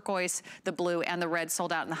 the turquoise, the blue, and the red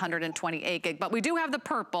sold out in the 128 gig. But we do have the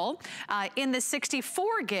purple. In the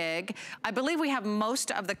 64 gig, I believe we have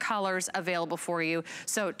most of the colors available for you.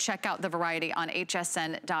 So check out the variety on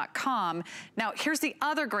hsn.com. Now, here's the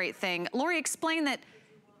other great thing. Lori, explain that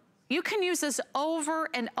you can use this over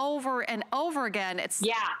and over and over again.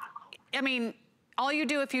 I mean, all you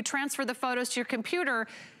do if you transfer the photos to your computer,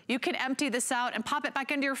 you can empty this out and pop it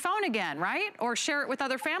back into your phone again, right? Or share it with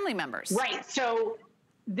other family members. Right, so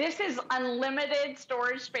This is unlimited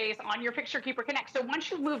storage space on your Picture Keeper Connect. So once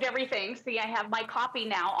you've moved everything, see, I have my copy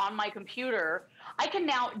now on my computer. I can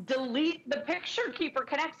now delete the Picture Keeper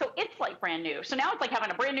Connect, so it's like brand new. So now it's like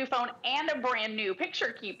having a brand new phone and a brand new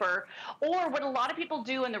Picture Keeper. Or what a lot of people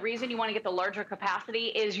do, and the reason you want to get the larger capacity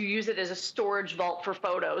is you use it as a storage vault for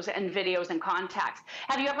photos and videos and contacts.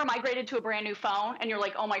 Have you ever migrated to a brand new phone and you're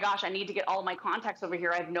like, oh my gosh, I need to get all of my contacts over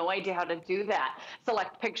here. I have no idea how to do that.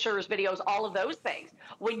 Select pictures, videos, all of those things.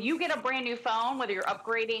 When you get a brand new phone, whether you're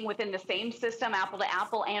upgrading within the same system, Apple to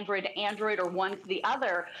Apple, Android to Android, or one to the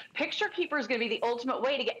other, Picture Keeper is going to be the ultimate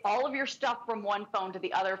way to get all of your stuff from one phone to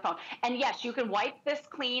the other phone. And yes, you can wipe this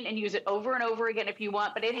clean and use it over and over again if you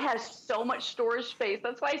want, but it has so much storage space.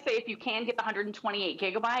 That's why I say if you can get the 128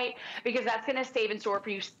 gigabyte, because that's going to save and store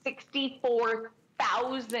for you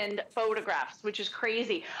 64,000 photographs, which is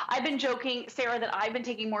crazy. I've been joking, Sarah, that I've been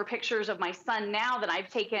taking more pictures of my son now than I've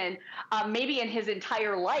taken maybe in his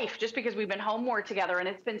entire life, just because we've been home more together and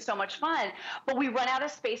it's been so much fun. But we run out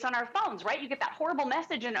of space on our phones, right? You get that horrible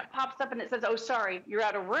message and it pops up and it says, oh, sorry, you're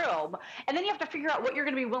out of room. And then you have to figure out what you're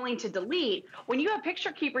going to be willing to delete. When you have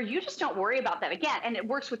Picture Keeper, you just don't worry about that again. And it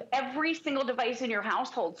works with every single device in your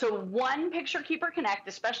household. So one Picture Keeper Connect,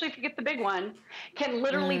 especially if you get the big one, can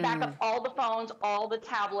literally back up all the phones, all the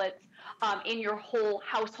tablets in your whole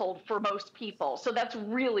household for most people. So that's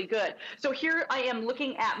really good. So here I am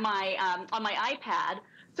looking at my on my iPad.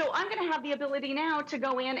 So I'm going to have the ability now to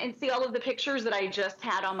go in and see all of the pictures that I just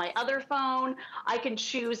had on my other phone. I can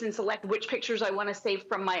choose and select which pictures I want to save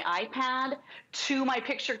from my iPad to my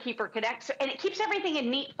Picture Keeper Connect. And it keeps everything in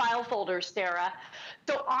neat file folders, Sarah.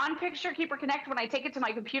 So on Picture Keeper Connect, when I take it to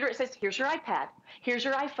my computer, it says, here's your iPad, here's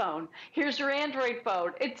your iPhone, here's your Android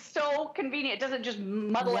phone. It's so convenient. It doesn't just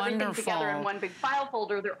muddle everything together in one big file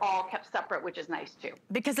folder. They're all kept separate, which is nice too.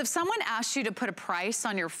 Because if someone asked you to put a price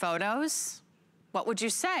on your photos, what would you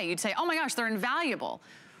say? You'd say, oh my gosh, they're invaluable.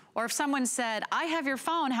 Or if someone said, I have your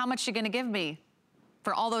phone, how much are you gonna give me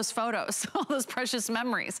for all those photos, all those precious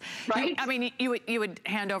memories? Right. You would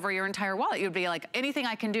hand over your entire wallet. You'd be like, anything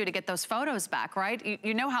I can do to get those photos back, right?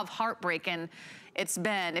 You know how heartbreaking it's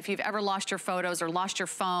been if you've ever lost your photos or lost your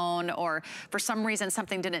phone, or for some reason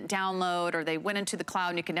something didn't download or they went into the cloud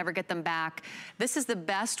and you can never get them back. This is the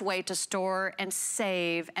best way to store and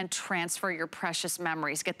save and transfer your precious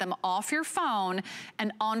memories. Get them off your phone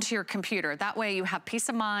and onto your computer. That way you have peace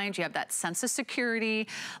of mind, you have that sense of security.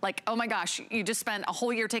 Like, oh my gosh, you just spent a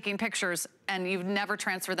whole year taking pictures and you've never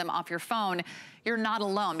transferred them off your phone. You're not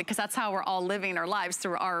alone, because that's how we're all living our lives,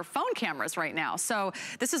 through our phone cameras right now. So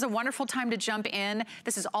this is a wonderful time to jump in.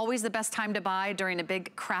 This is always the best time to buy during a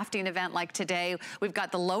big crafting event like today. We've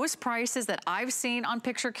got the lowest prices that I've seen on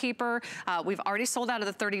Picture Keeper. We've already sold out of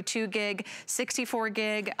the 32 gig, 64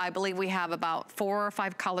 gig. I believe we have about 4 or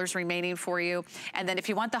 5 colors remaining for you. And then if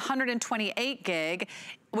you want the 128 gig,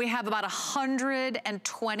 we have about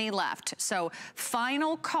 120 left. So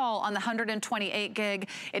final call on the 128 gig.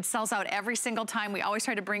 It sells out every single time. We always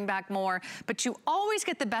try to bring back more, but you always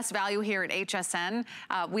get the best value here at HSN.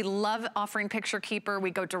 We love offering Picture Keeper. We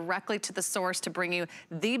go directly to the source to bring you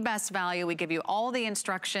the best value. We give you all the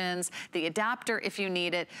instructions, the adapter if you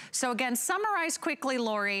need it. So again, summarize quickly,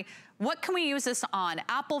 Lori, what can we use this on?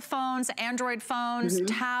 Apple phones, Android phones,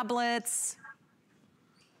 tablets?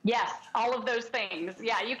 Yes, all of those things.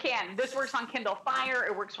 Yeah, you can. This works on Kindle Fire.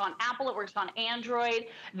 It works on Apple. It works on Android.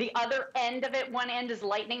 The other end of it, one end is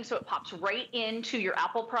Lightning, so it pops right into your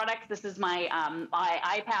Apple products. This is my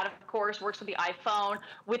iPad, of course, works with the iPhone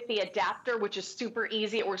with the adapter, which is super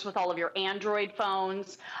easy. It works with all of your Android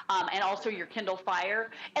phones and also your Kindle Fire.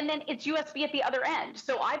 And then it's USB at the other end.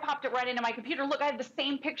 So I popped it right into my computer. Look, I have the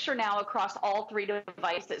same picture now across all 3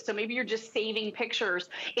 devices. So maybe you're just saving pictures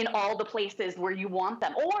in all the places where you want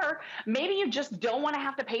them. Or maybe you just don't want to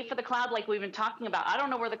have to pay for the cloud like we've been talking about. I don't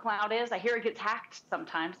know where the cloud is. I hear it gets hacked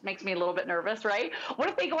sometimes. Makes me a little bit nervous, right? What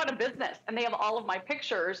if they go out of business and they have all of my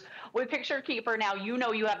pictures? With Picture Keeper now, you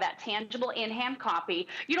know you have that tangible in-hand copy.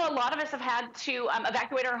 You know, a lot of us have had to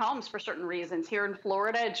evacuate our homes for certain reasons. Here in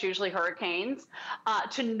Florida, it's usually hurricanes.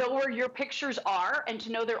 To know where your pictures are and to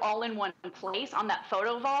know they're all in one place on that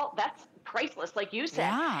photo vault, that's priceless, like you said.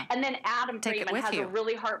 Yeah. And then Adam Freeman has a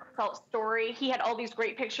really heartfelt story. He had all these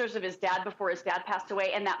great pictures of his dad before his dad passed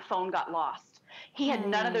away, and that phone got lost. He had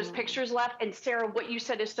none of those pictures left. And Sarah, what you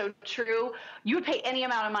said is so true. You would pay any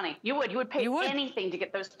amount of money. You would pay anything to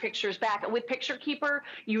get those pictures back. With Picture Keeper,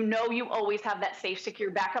 you know you always have that safe,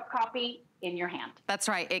 secure backup copy in your hand. That's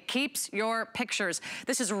right. It keeps your pictures.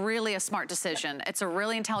 This is really a smart decision. It's a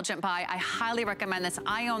really intelligent buy. I highly recommend this.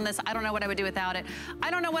 I own this. I don't know what I would do without it. I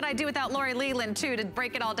don't know what I'd do without Lori Leland, too, to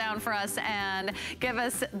break it all down for us and give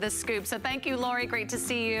us the scoop. So thank you, Lori. Great to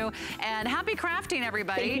see you. And happy crafting,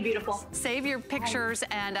 everybody. Thank you, beautiful. Save your pictures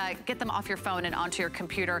and get them off your phone and onto your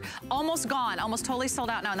computer. Almost gone. Almost totally sold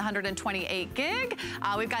out now in the 128 gig.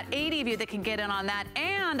 We've got 80 of you that can get in on that.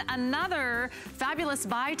 And another fabulous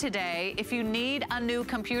buy today. If you need a new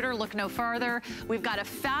computer, look no further. We've got a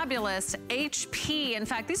fabulous HP. In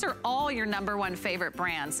fact, these are all your #1 favorite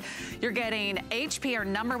brands. You're getting HP, our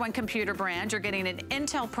 #1 computer brand. You're getting an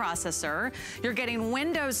Intel processor. You're getting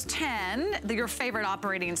Windows 10, your favorite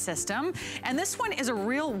operating system. And this one is a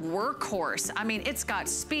real workhorse. I mean, it's got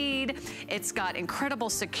speed. It's got incredible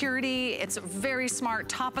security. It's very smart,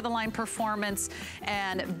 top-of-the-line performance,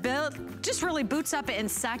 and just really boots up in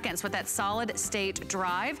seconds with that solid-state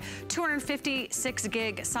drive. 256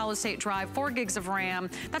 gig solid-state drive, 4 gigs of RAM.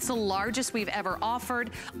 That's the largest we've ever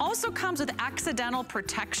offered. Also comes with accidental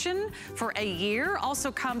protection for a year.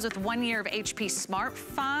 Also comes with 1 year of HP Smart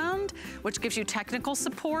Fund, which gives you technical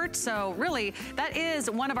support. So really, that is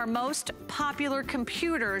one of our most popular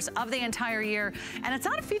computers of the entire year. And it's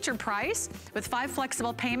at a featured price with 5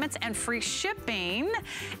 flexible payments and free shipping.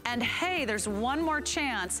 And hey, there's one more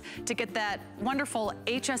chance to get that wonderful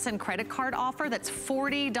HSN credit card offer that's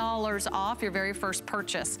 $40 off your very first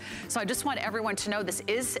purchase. So I just want everyone to know this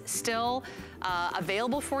is still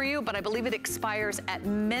available for you, but I believe it expires at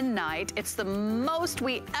midnight. It's the most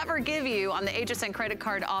we ever give you on the HSN credit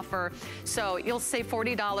card offer. So you'll save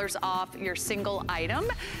 $40 off your single item,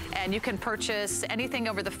 and you can purchase anything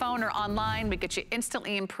over the phone or online. We get you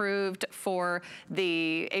instantly improved for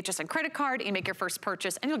the HSN credit card. You make your first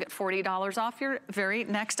purchase, and you'll get $40 off your very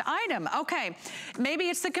next item. Okay, maybe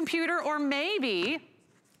it's the computer, or maybe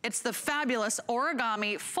it's the fabulous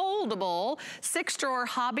origami foldable 6-drawer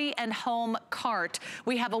hobby and home cart.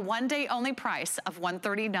 We have a 1-day only price of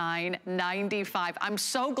 $139.95. I'm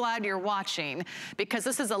so glad you're watching, because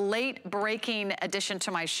this is a late breaking addition to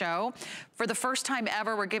my show. For the first time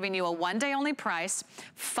ever, we're giving you a 1-day only price,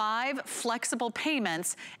 5 flexible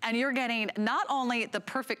payments, and you're getting not only the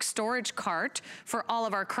perfect storage cart for all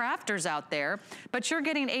of our crafters out there, but you're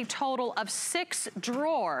getting a total of 6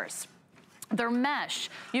 drawers. They're mesh.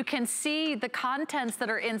 You can see the contents that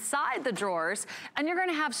are inside the drawers, and you're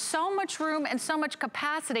gonna have so much room and so much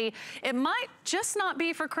capacity. It might just not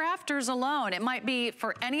be for crafters alone. It might be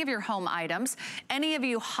for any of your home items, any of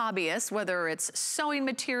you hobbyists, whether it's sewing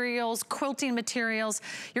materials, quilting materials.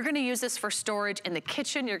 You're gonna use this for storage in the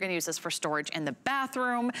kitchen. You're gonna use this for storage in the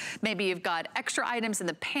bathroom. Maybe you've got extra items in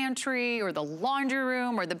the pantry or the laundry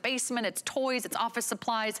room or the basement. It's toys, it's office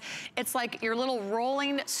supplies. It's like your little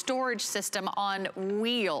rolling storage system on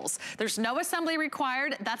wheels. There's no assembly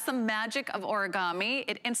required. That's the magic of origami.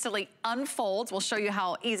 It instantly unfolds. We'll show you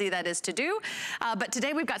how easy that is to do. But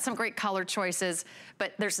today we've got some great color choices,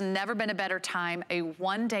 but there's never been a better time, a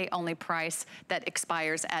 1-day only price that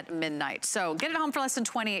expires at midnight. So get it home for less than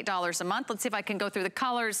 $28 a month. Let's see if I can go through the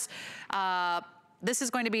colors. This is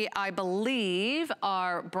going to be, I believe,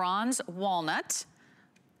 our bronze walnut.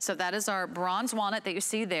 So that is our bronze walnut that you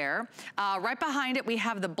see there. Right behind it, we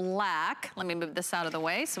have the black. Let me move this out of the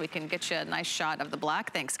way so we can get you a nice shot of the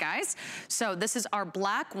black. Thanks, guys. So this is our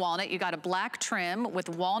black walnut. You got a black trim with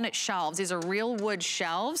walnut shelves. These are real wood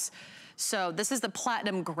shelves. So this is the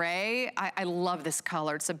platinum gray. I love this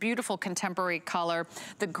color. It's a beautiful contemporary color.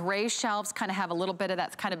 The gray shelves kind of have a little bit of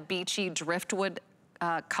that kind of beachy driftwood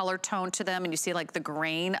color tone to them, and you see like the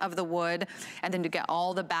grain of the wood, and then you get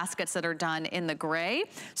all the baskets that are done in the gray.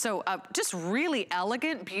 So just really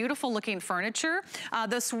elegant, beautiful looking furniture.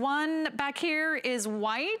 This one back here is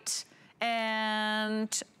white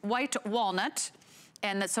and white walnut,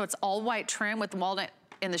 and so it's all white trim with walnut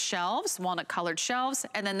in the shelves, walnut colored shelves.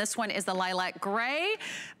 And then this one is the lilac gray.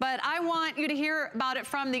 But I want you to hear about it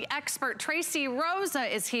from the expert. Tracy Rosa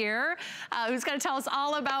is here, who's gonna tell us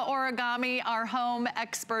all about origami, our home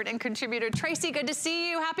expert and contributor. Tracy, good to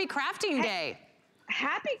see you. Happy Crafting Day.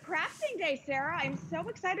 Happy Crafting Day, Sarah. I'm so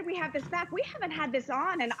excited we have this back. We haven't had this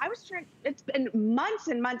on, and I was trying, it's been months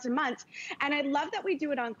and months and months. And I love that we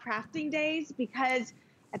do it on Crafting Days, because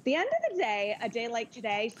at the end of the day, a day like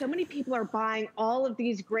today, so many people are buying all of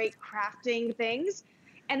these great crafting things,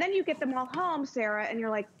 and then you get them all home, Sarah, and you're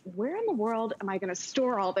like, where in the world am I gonna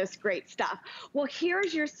store all this great stuff? Well,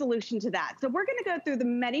 here's your solution to that. So we're gonna go through the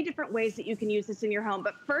many different ways that you can use this in your home,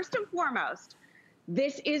 but first and foremost,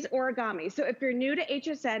 this is origami. So if you're new to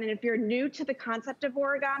HSN and if you're new to the concept of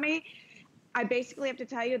origami, I basically have to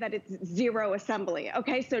tell you that it's zero assembly,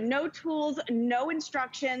 okay? So no tools, no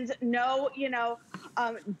instructions, no,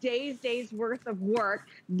 days worth of work.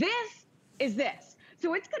 This is this.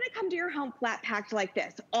 So it's gonna come to your home flat packed like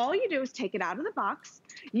this. All you do is take it out of the box,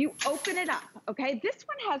 you open it up, okay? This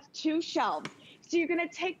one has 2 shelves. So you're gonna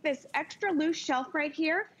take this extra loose shelf right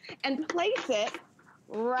here and place it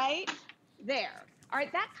right there. All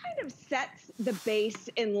right, that kind of sets the base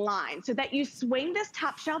in line so that you swing this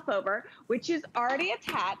top shelf over, which is already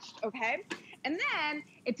attached, okay? And then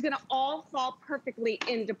it's gonna all fall perfectly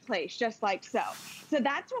into place, just like so. So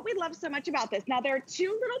that's what we love so much about this. Now there are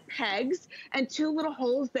 2 little pegs and 2 little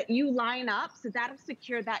holes that you line up, so that'll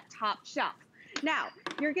secure that top shelf. Now,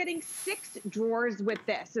 you're getting 6 drawers with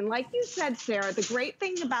this. And like you said, Sarah, the great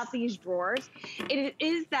thing about these drawers, it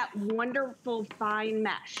is that wonderful fine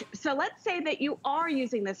mesh. So let's say that you are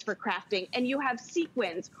using this for crafting and you have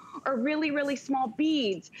sequins or really, really small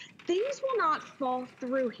beads. Things will not fall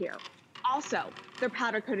through here. Also, they're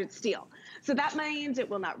powder coated steel. So that means it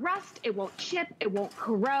will not rust, it won't chip, it won't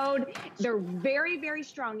corrode. They're very, very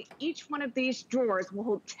strong. Each one of these drawers will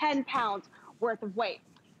hold 10 pounds worth of weight.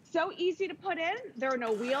 So easy to put in. There are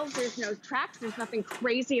no wheels, there's no tracks, there's nothing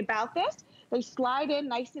crazy about this. They slide in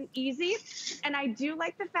nice and easy. And I do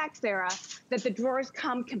like the fact, Sarah, that the drawers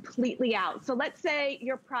come completely out. So let's say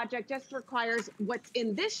your project just requires what's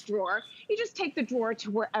in this drawer. You just take the drawer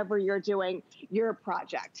to wherever you're doing your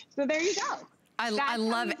project. So there you go. I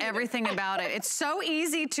love everything about it. It's so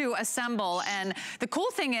easy to assemble, and the cool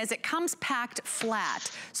thing is it comes packed flat.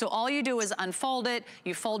 So all you do is unfold it,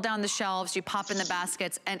 you fold down the shelves, you pop in the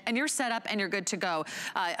baskets, and you're set up and you're good to go.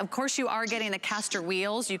 Of course, you are getting the caster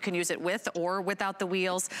wheels. You can use it with or without the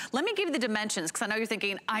wheels. Let me give you the dimensions, because I know you're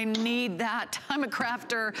thinking, I need that. I'm a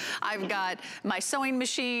crafter. I've got my sewing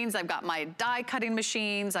machines. I've got my die cutting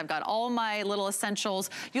machines. I've got all my little essentials.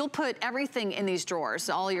 You'll put everything in these drawers,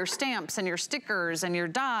 all your stamps and your stickers and your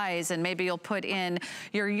dies, and maybe you'll put in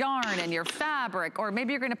your yarn and your fabric, or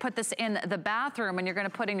maybe you're gonna put this in the bathroom and you're gonna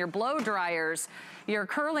put in your blow dryers, your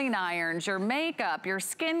curling irons, your makeup, your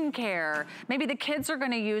skincare. Maybe the kids are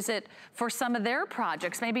gonna use it for some of their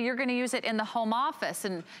projects. Maybe you're gonna use it in the home office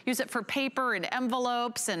and use it for paper and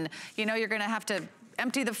envelopes, and you're gonna have to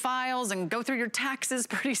empty the files and go through your taxes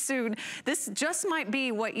pretty soon. This just might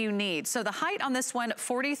be what you need. So the height on this one,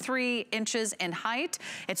 43 inches in height.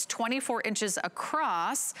 It's 24 inches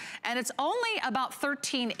across, and it's only about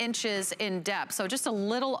 13 inches in depth. So just a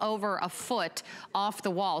little over a foot off the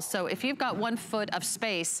wall. So if you've got 1 foot of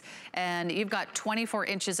space and you've got 24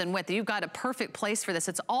 inches in width, you've got a perfect place for this.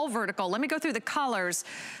 It's all vertical. Let me go through the colors,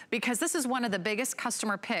 because this is one of the biggest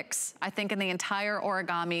customer picks, I think, in the entire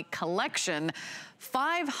origami collection.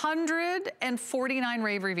 549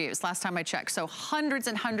 rave reviews last time I checked. So hundreds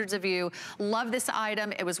and hundreds of you love this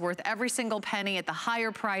item. It was worth every single penny at the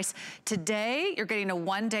higher price. Today, you're getting a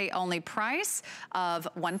 1-day only price of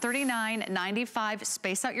 $139.95.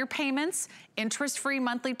 Space out your payments, interest-free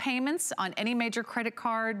monthly payments on any major credit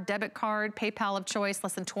card, debit card, PayPal of choice,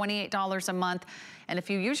 less than $28 a month. And if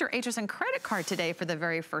you use your HSN credit card today for the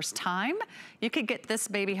very first time, you could get this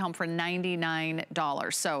baby home for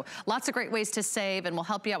 $99. So lots of great ways to save, and we'll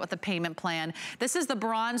help you out with the payment plan. This is the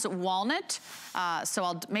bronze walnut. So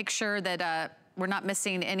I'll make sure that we're not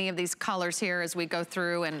missing any of these colors here as we go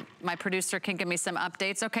through, and my producer can give me some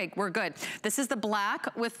updates. Okay, we're good. This is the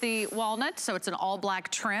black with the walnut, so it's an all black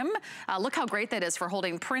trim. Look how great that is for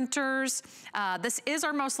holding printers. This is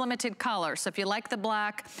our most limited color, so if you like the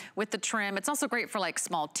black with the trim, it's also great for like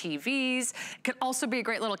small TVs. It could also be a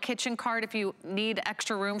great little kitchen cart if you need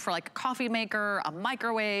extra room for like a coffee maker, a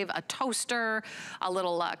microwave, a toaster, a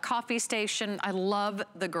little coffee station. I love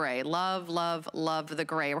the gray, love, love, love the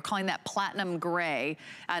gray. We're calling that platinum gray.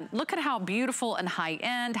 And look at how beautiful and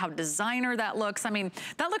high-end, how designer that looks. I mean,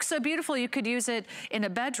 that looks so beautiful, you could use it in a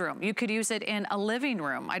bedroom. You could use it in a living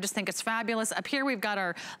room. I just think it's fabulous. Up here, we've got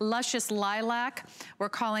our luscious lilac. We're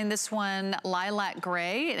calling this one lilac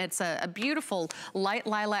gray. And it's a beautiful light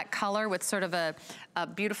lilac color with sort of a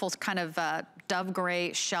beautiful kind of dove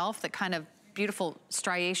gray shelf that kind of beautiful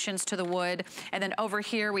striations to the wood. And then over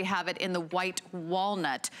here, we have it in the white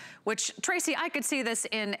walnut, which, Tracy, I could see this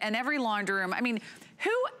in every laundry room. I mean,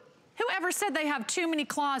 whoever said they have too many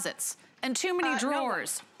closets and too many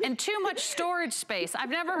drawers and too much storage space? I've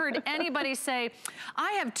never heard anybody say,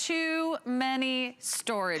 I have too many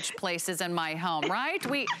storage places in my home, right?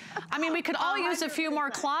 I mean, we could all use a few more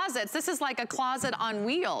closets. This is like a closet on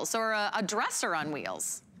wheels or a dresser on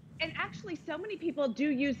wheels. And actually, so many people do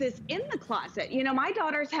use this in the closet. You know, my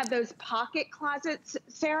daughters have those pocket closets,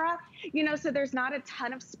 Sarah, you know, so there's not a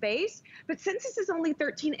ton of space. But since this is only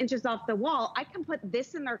 13 inches off the wall, I can put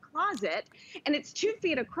this in their closet, and it's 2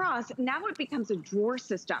 feet across. Now it becomes a drawer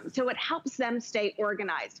system, so it helps them stay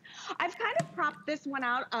organized. I've kind of propped this one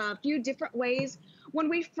out a few different ways. When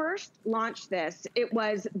we first launched this, it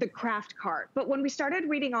was the craft cart. But when we started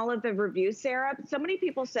reading all of the reviews, Sarah, so many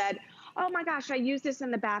people said, oh my gosh, I use this in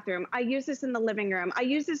the bathroom. I use this in the living room. I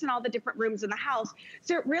use this in all the different rooms in the house.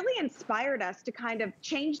 So it really inspired us to kind of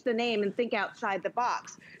change the name and think outside the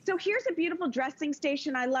box. So here's a beautiful dressing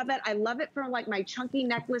station. I love it. I love it for like my chunky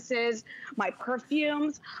necklaces, my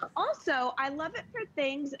perfumes. Also, I love it for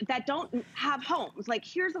things that don't have homes. Like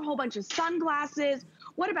here's a whole bunch of sunglasses.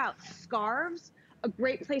 What about scarves? A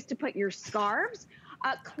great place to put your scarves.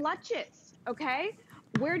 Clutches, okay?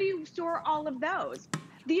 Where do you store all of those?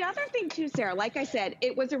 The other thing too, Sarah, like I said,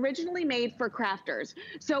 it was originally made for crafters.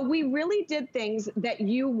 So we really did things that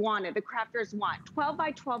you wanted, the crafters want. 12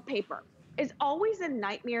 by 12 paper is always a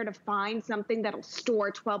nightmare to find something that'll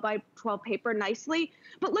store 12 by 12 paper nicely.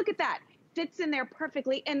 But look at that. Fits in there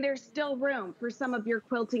perfectly, and there's still room for some of your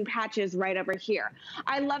quilting patches right over here.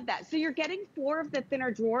 I love that. So you're getting 4 of the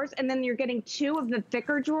thinner drawers, and then you're getting 2 of the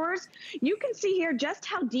thicker drawers. You can see here just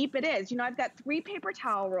how deep it is. You know, I've got 3 paper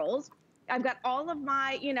towel rolls. I've got all of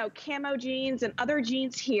my, you know, camo jeans and other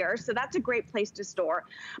jeans here, so that's a great place to store.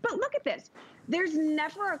 But look at this. There's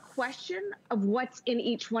never a question of what's in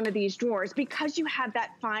each one of these drawers because you have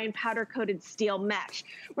that fine powder-coated steel mesh.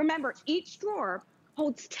 Remember, each drawer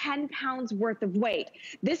holds 10 pounds worth of weight.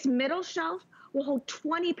 This middle shelf will hold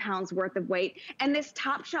 20 pounds worth of weight, and this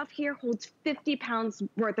top shelf here holds 50 pounds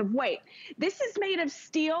worth of weight. This is made of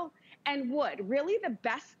steel and wood, really the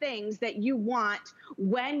best things that you want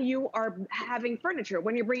when you are having furniture,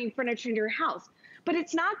 when you're bringing furniture into your house. But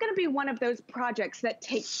it's not going to be one of those projects that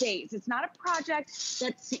takes days. It's not a project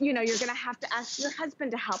that's, you know, you're going to have to ask your husband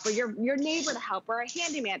to help or your neighbor to help or a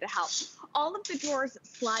handyman to help. All of the drawers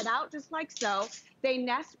slide out just like so. They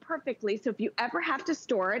nest perfectly. So if you ever have to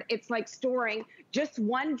store it, it's like storing just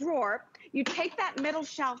one drawer. You take that middle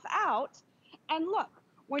shelf out, and look,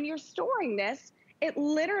 when you're storing this, it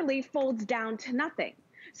literally folds down to nothing.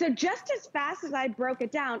 So just as fast as I broke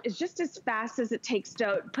it down is just as fast as it takes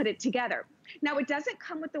to put it together. Now, it doesn't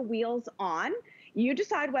come with the wheels on. You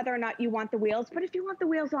decide whether or not you want the wheels, but if you want the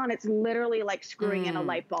wheels on, it's literally like screwing in a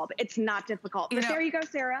light bulb. It's not difficult. But there you go,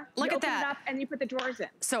 Sarah. Look at that. You open it up and you put the drawers in.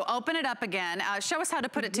 So open it up again. Show us how to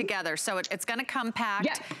put it together. So it's gonna come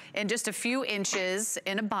packed in just a few inches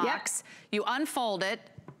in a box. You unfold it,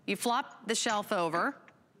 you flop the shelf over.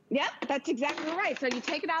 Yep, that's exactly right. So you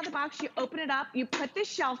take it out of the box, you open it up, you put the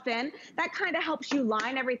shelf in. That kind of helps you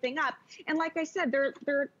line everything up. And like I said, there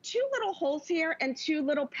are 2 little holes here and 2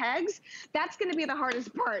 little pegs. That's going to be the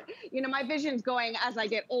hardest part. You know, my vision's going as I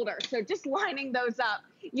get older. So just lining those up,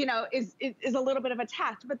 you know, is a little bit of a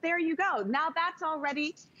task. But there you go. Now that's all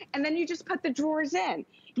ready. And then you just put the drawers in.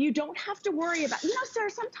 You don't have to worry about, you know,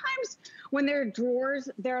 Sarah, sometimes when there are drawers,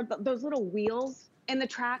 there are those little wheels in the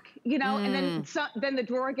track, you know, and then the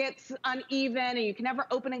drawer gets uneven and you can never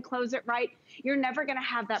open and close it right. You're never going to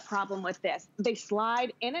have that problem with this. They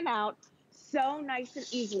slide in and out so nice and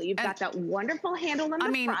easily. You've got that wonderful handle in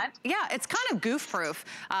the front. Yeah, it's kind of goof-proof.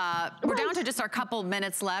 We're down to just our couple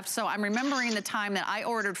minutes left, so I'm remembering the time that I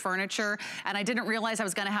ordered furniture and I didn't realize I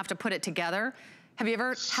was going to have to put it together. Have you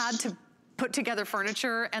ever had to put together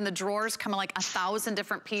furniture and the drawers come in like 1,000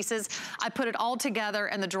 different pieces? I put it all together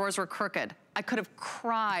and the drawers were crooked. I could have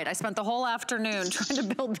cried. I spent the whole afternoon trying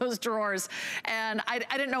to build those drawers, and I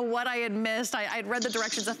didn't know what I had missed. I'd read the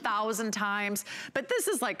directions 1,000 times, but this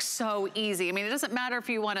is like so easy. I mean, it doesn't matter if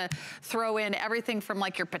you want to throw in everything from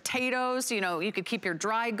like your potatoes, you know, you could keep your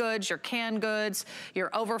dry goods, your canned goods,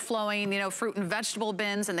 your overflowing, you know, fruit and vegetable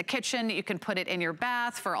bins in the kitchen. You can put it in your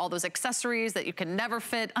bath for all those accessories that you can never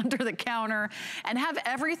fit under the counter, and have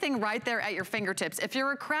everything right there at your fingertips. If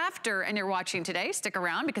you're a crafter and you're watching today, stick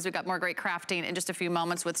around because we've got more great crafting in just a few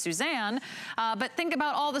moments with Suzanne. But think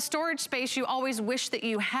about all the storage space you always wish that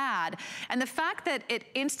you had. And the fact that it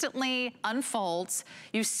instantly unfolds,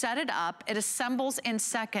 you set it up, it assembles in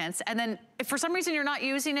seconds, and then if for some reason you're not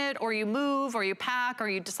using it, or you move, or you pack, or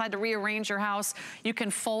you decide to rearrange your house, you can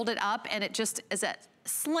fold it up and it just is at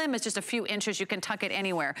slim as just a few inches. You can tuck it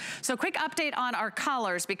anywhere. So quick update on our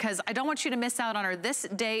colors, because I don't want you to miss out on our this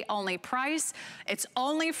day only price. It's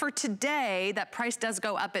only for today. That price does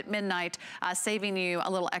go up at midnight, saving you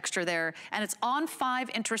a little extra there. And it's on 5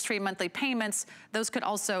 interest-free monthly payments. Those could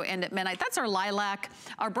also end at midnight. That's our lilac.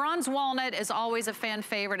 Our bronze walnut is always a fan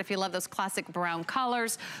favorite if you love those classic brown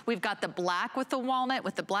colors. We've got the black with the walnut,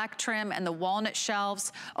 with the black trim and the walnut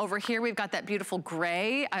shelves. Over here, we've got that beautiful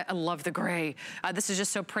gray. I love the gray. This is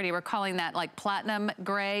just so pretty. We're calling that like platinum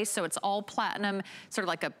gray. So it's all platinum, sort of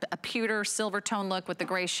like a pewter silver tone look with the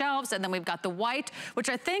gray shelves. And then we've got the white, which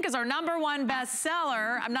I think is our #1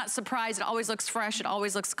 bestseller. I'm not surprised. It always looks fresh. It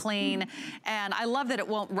always looks clean. And I love that it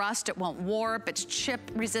won't rust. It won't warp. It's chip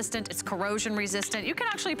resistant. It's corrosion resistant. You can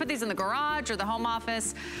actually put these in the garage or the home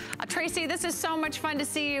office. Tracy, this is so much fun to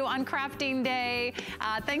see you on Crafting Day.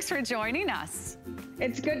 Thanks for joining us.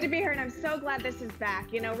 It's good to be here, and I'm so glad this is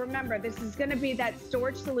back. You know, remember, this is going to be that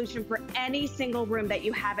storage solution for any single room that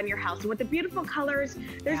you have in your house. And with the beautiful colors,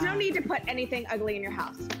 there's no need to put anything ugly in your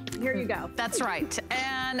house. Here you go. That's right.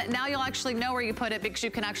 And now you'll actually know where you put it, because you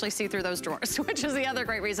can actually see through those drawers, which is the other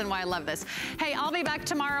great reason why I love this. Hey, I'll be back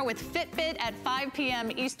tomorrow with Fitbit at 5 p.m.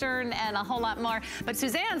 Eastern and a whole lot more. But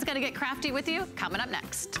Suzanne's going to get crafty with you coming up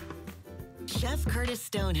next. Chef Curtis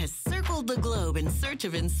Stone has circled the globe in search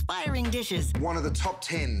of inspiring dishes. One of the top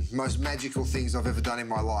 10 most magical things I've ever done in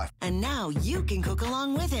my life. And now you can cook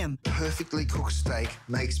along with him. Perfectly cooked steak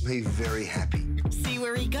makes me very happy. See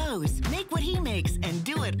where he goes, make what he makes, and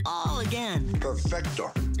do it all again.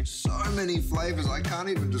 Perfecto. So many flavors, I can't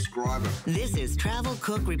even describe them. This is Travel,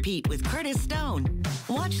 Cook, Repeat with Curtis Stone.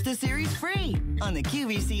 Watch the series free on the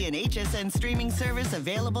QVC and HSN streaming service,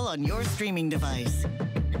 available on your streaming device.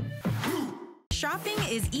 Shopping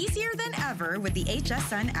is easier than ever with the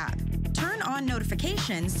HSN app. Turn on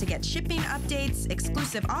notifications to get shipping updates,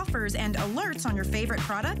 exclusive offers, and alerts on your favorite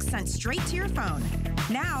products sent straight to your phone.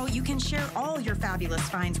 Now you can share all your fabulous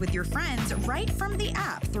finds with your friends right from the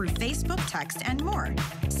app through Facebook, text, and more.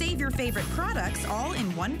 Save your favorite products all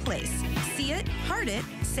in one place. See it, heart it,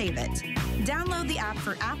 save it. Download the app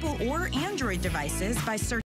for Apple or Android devices by searching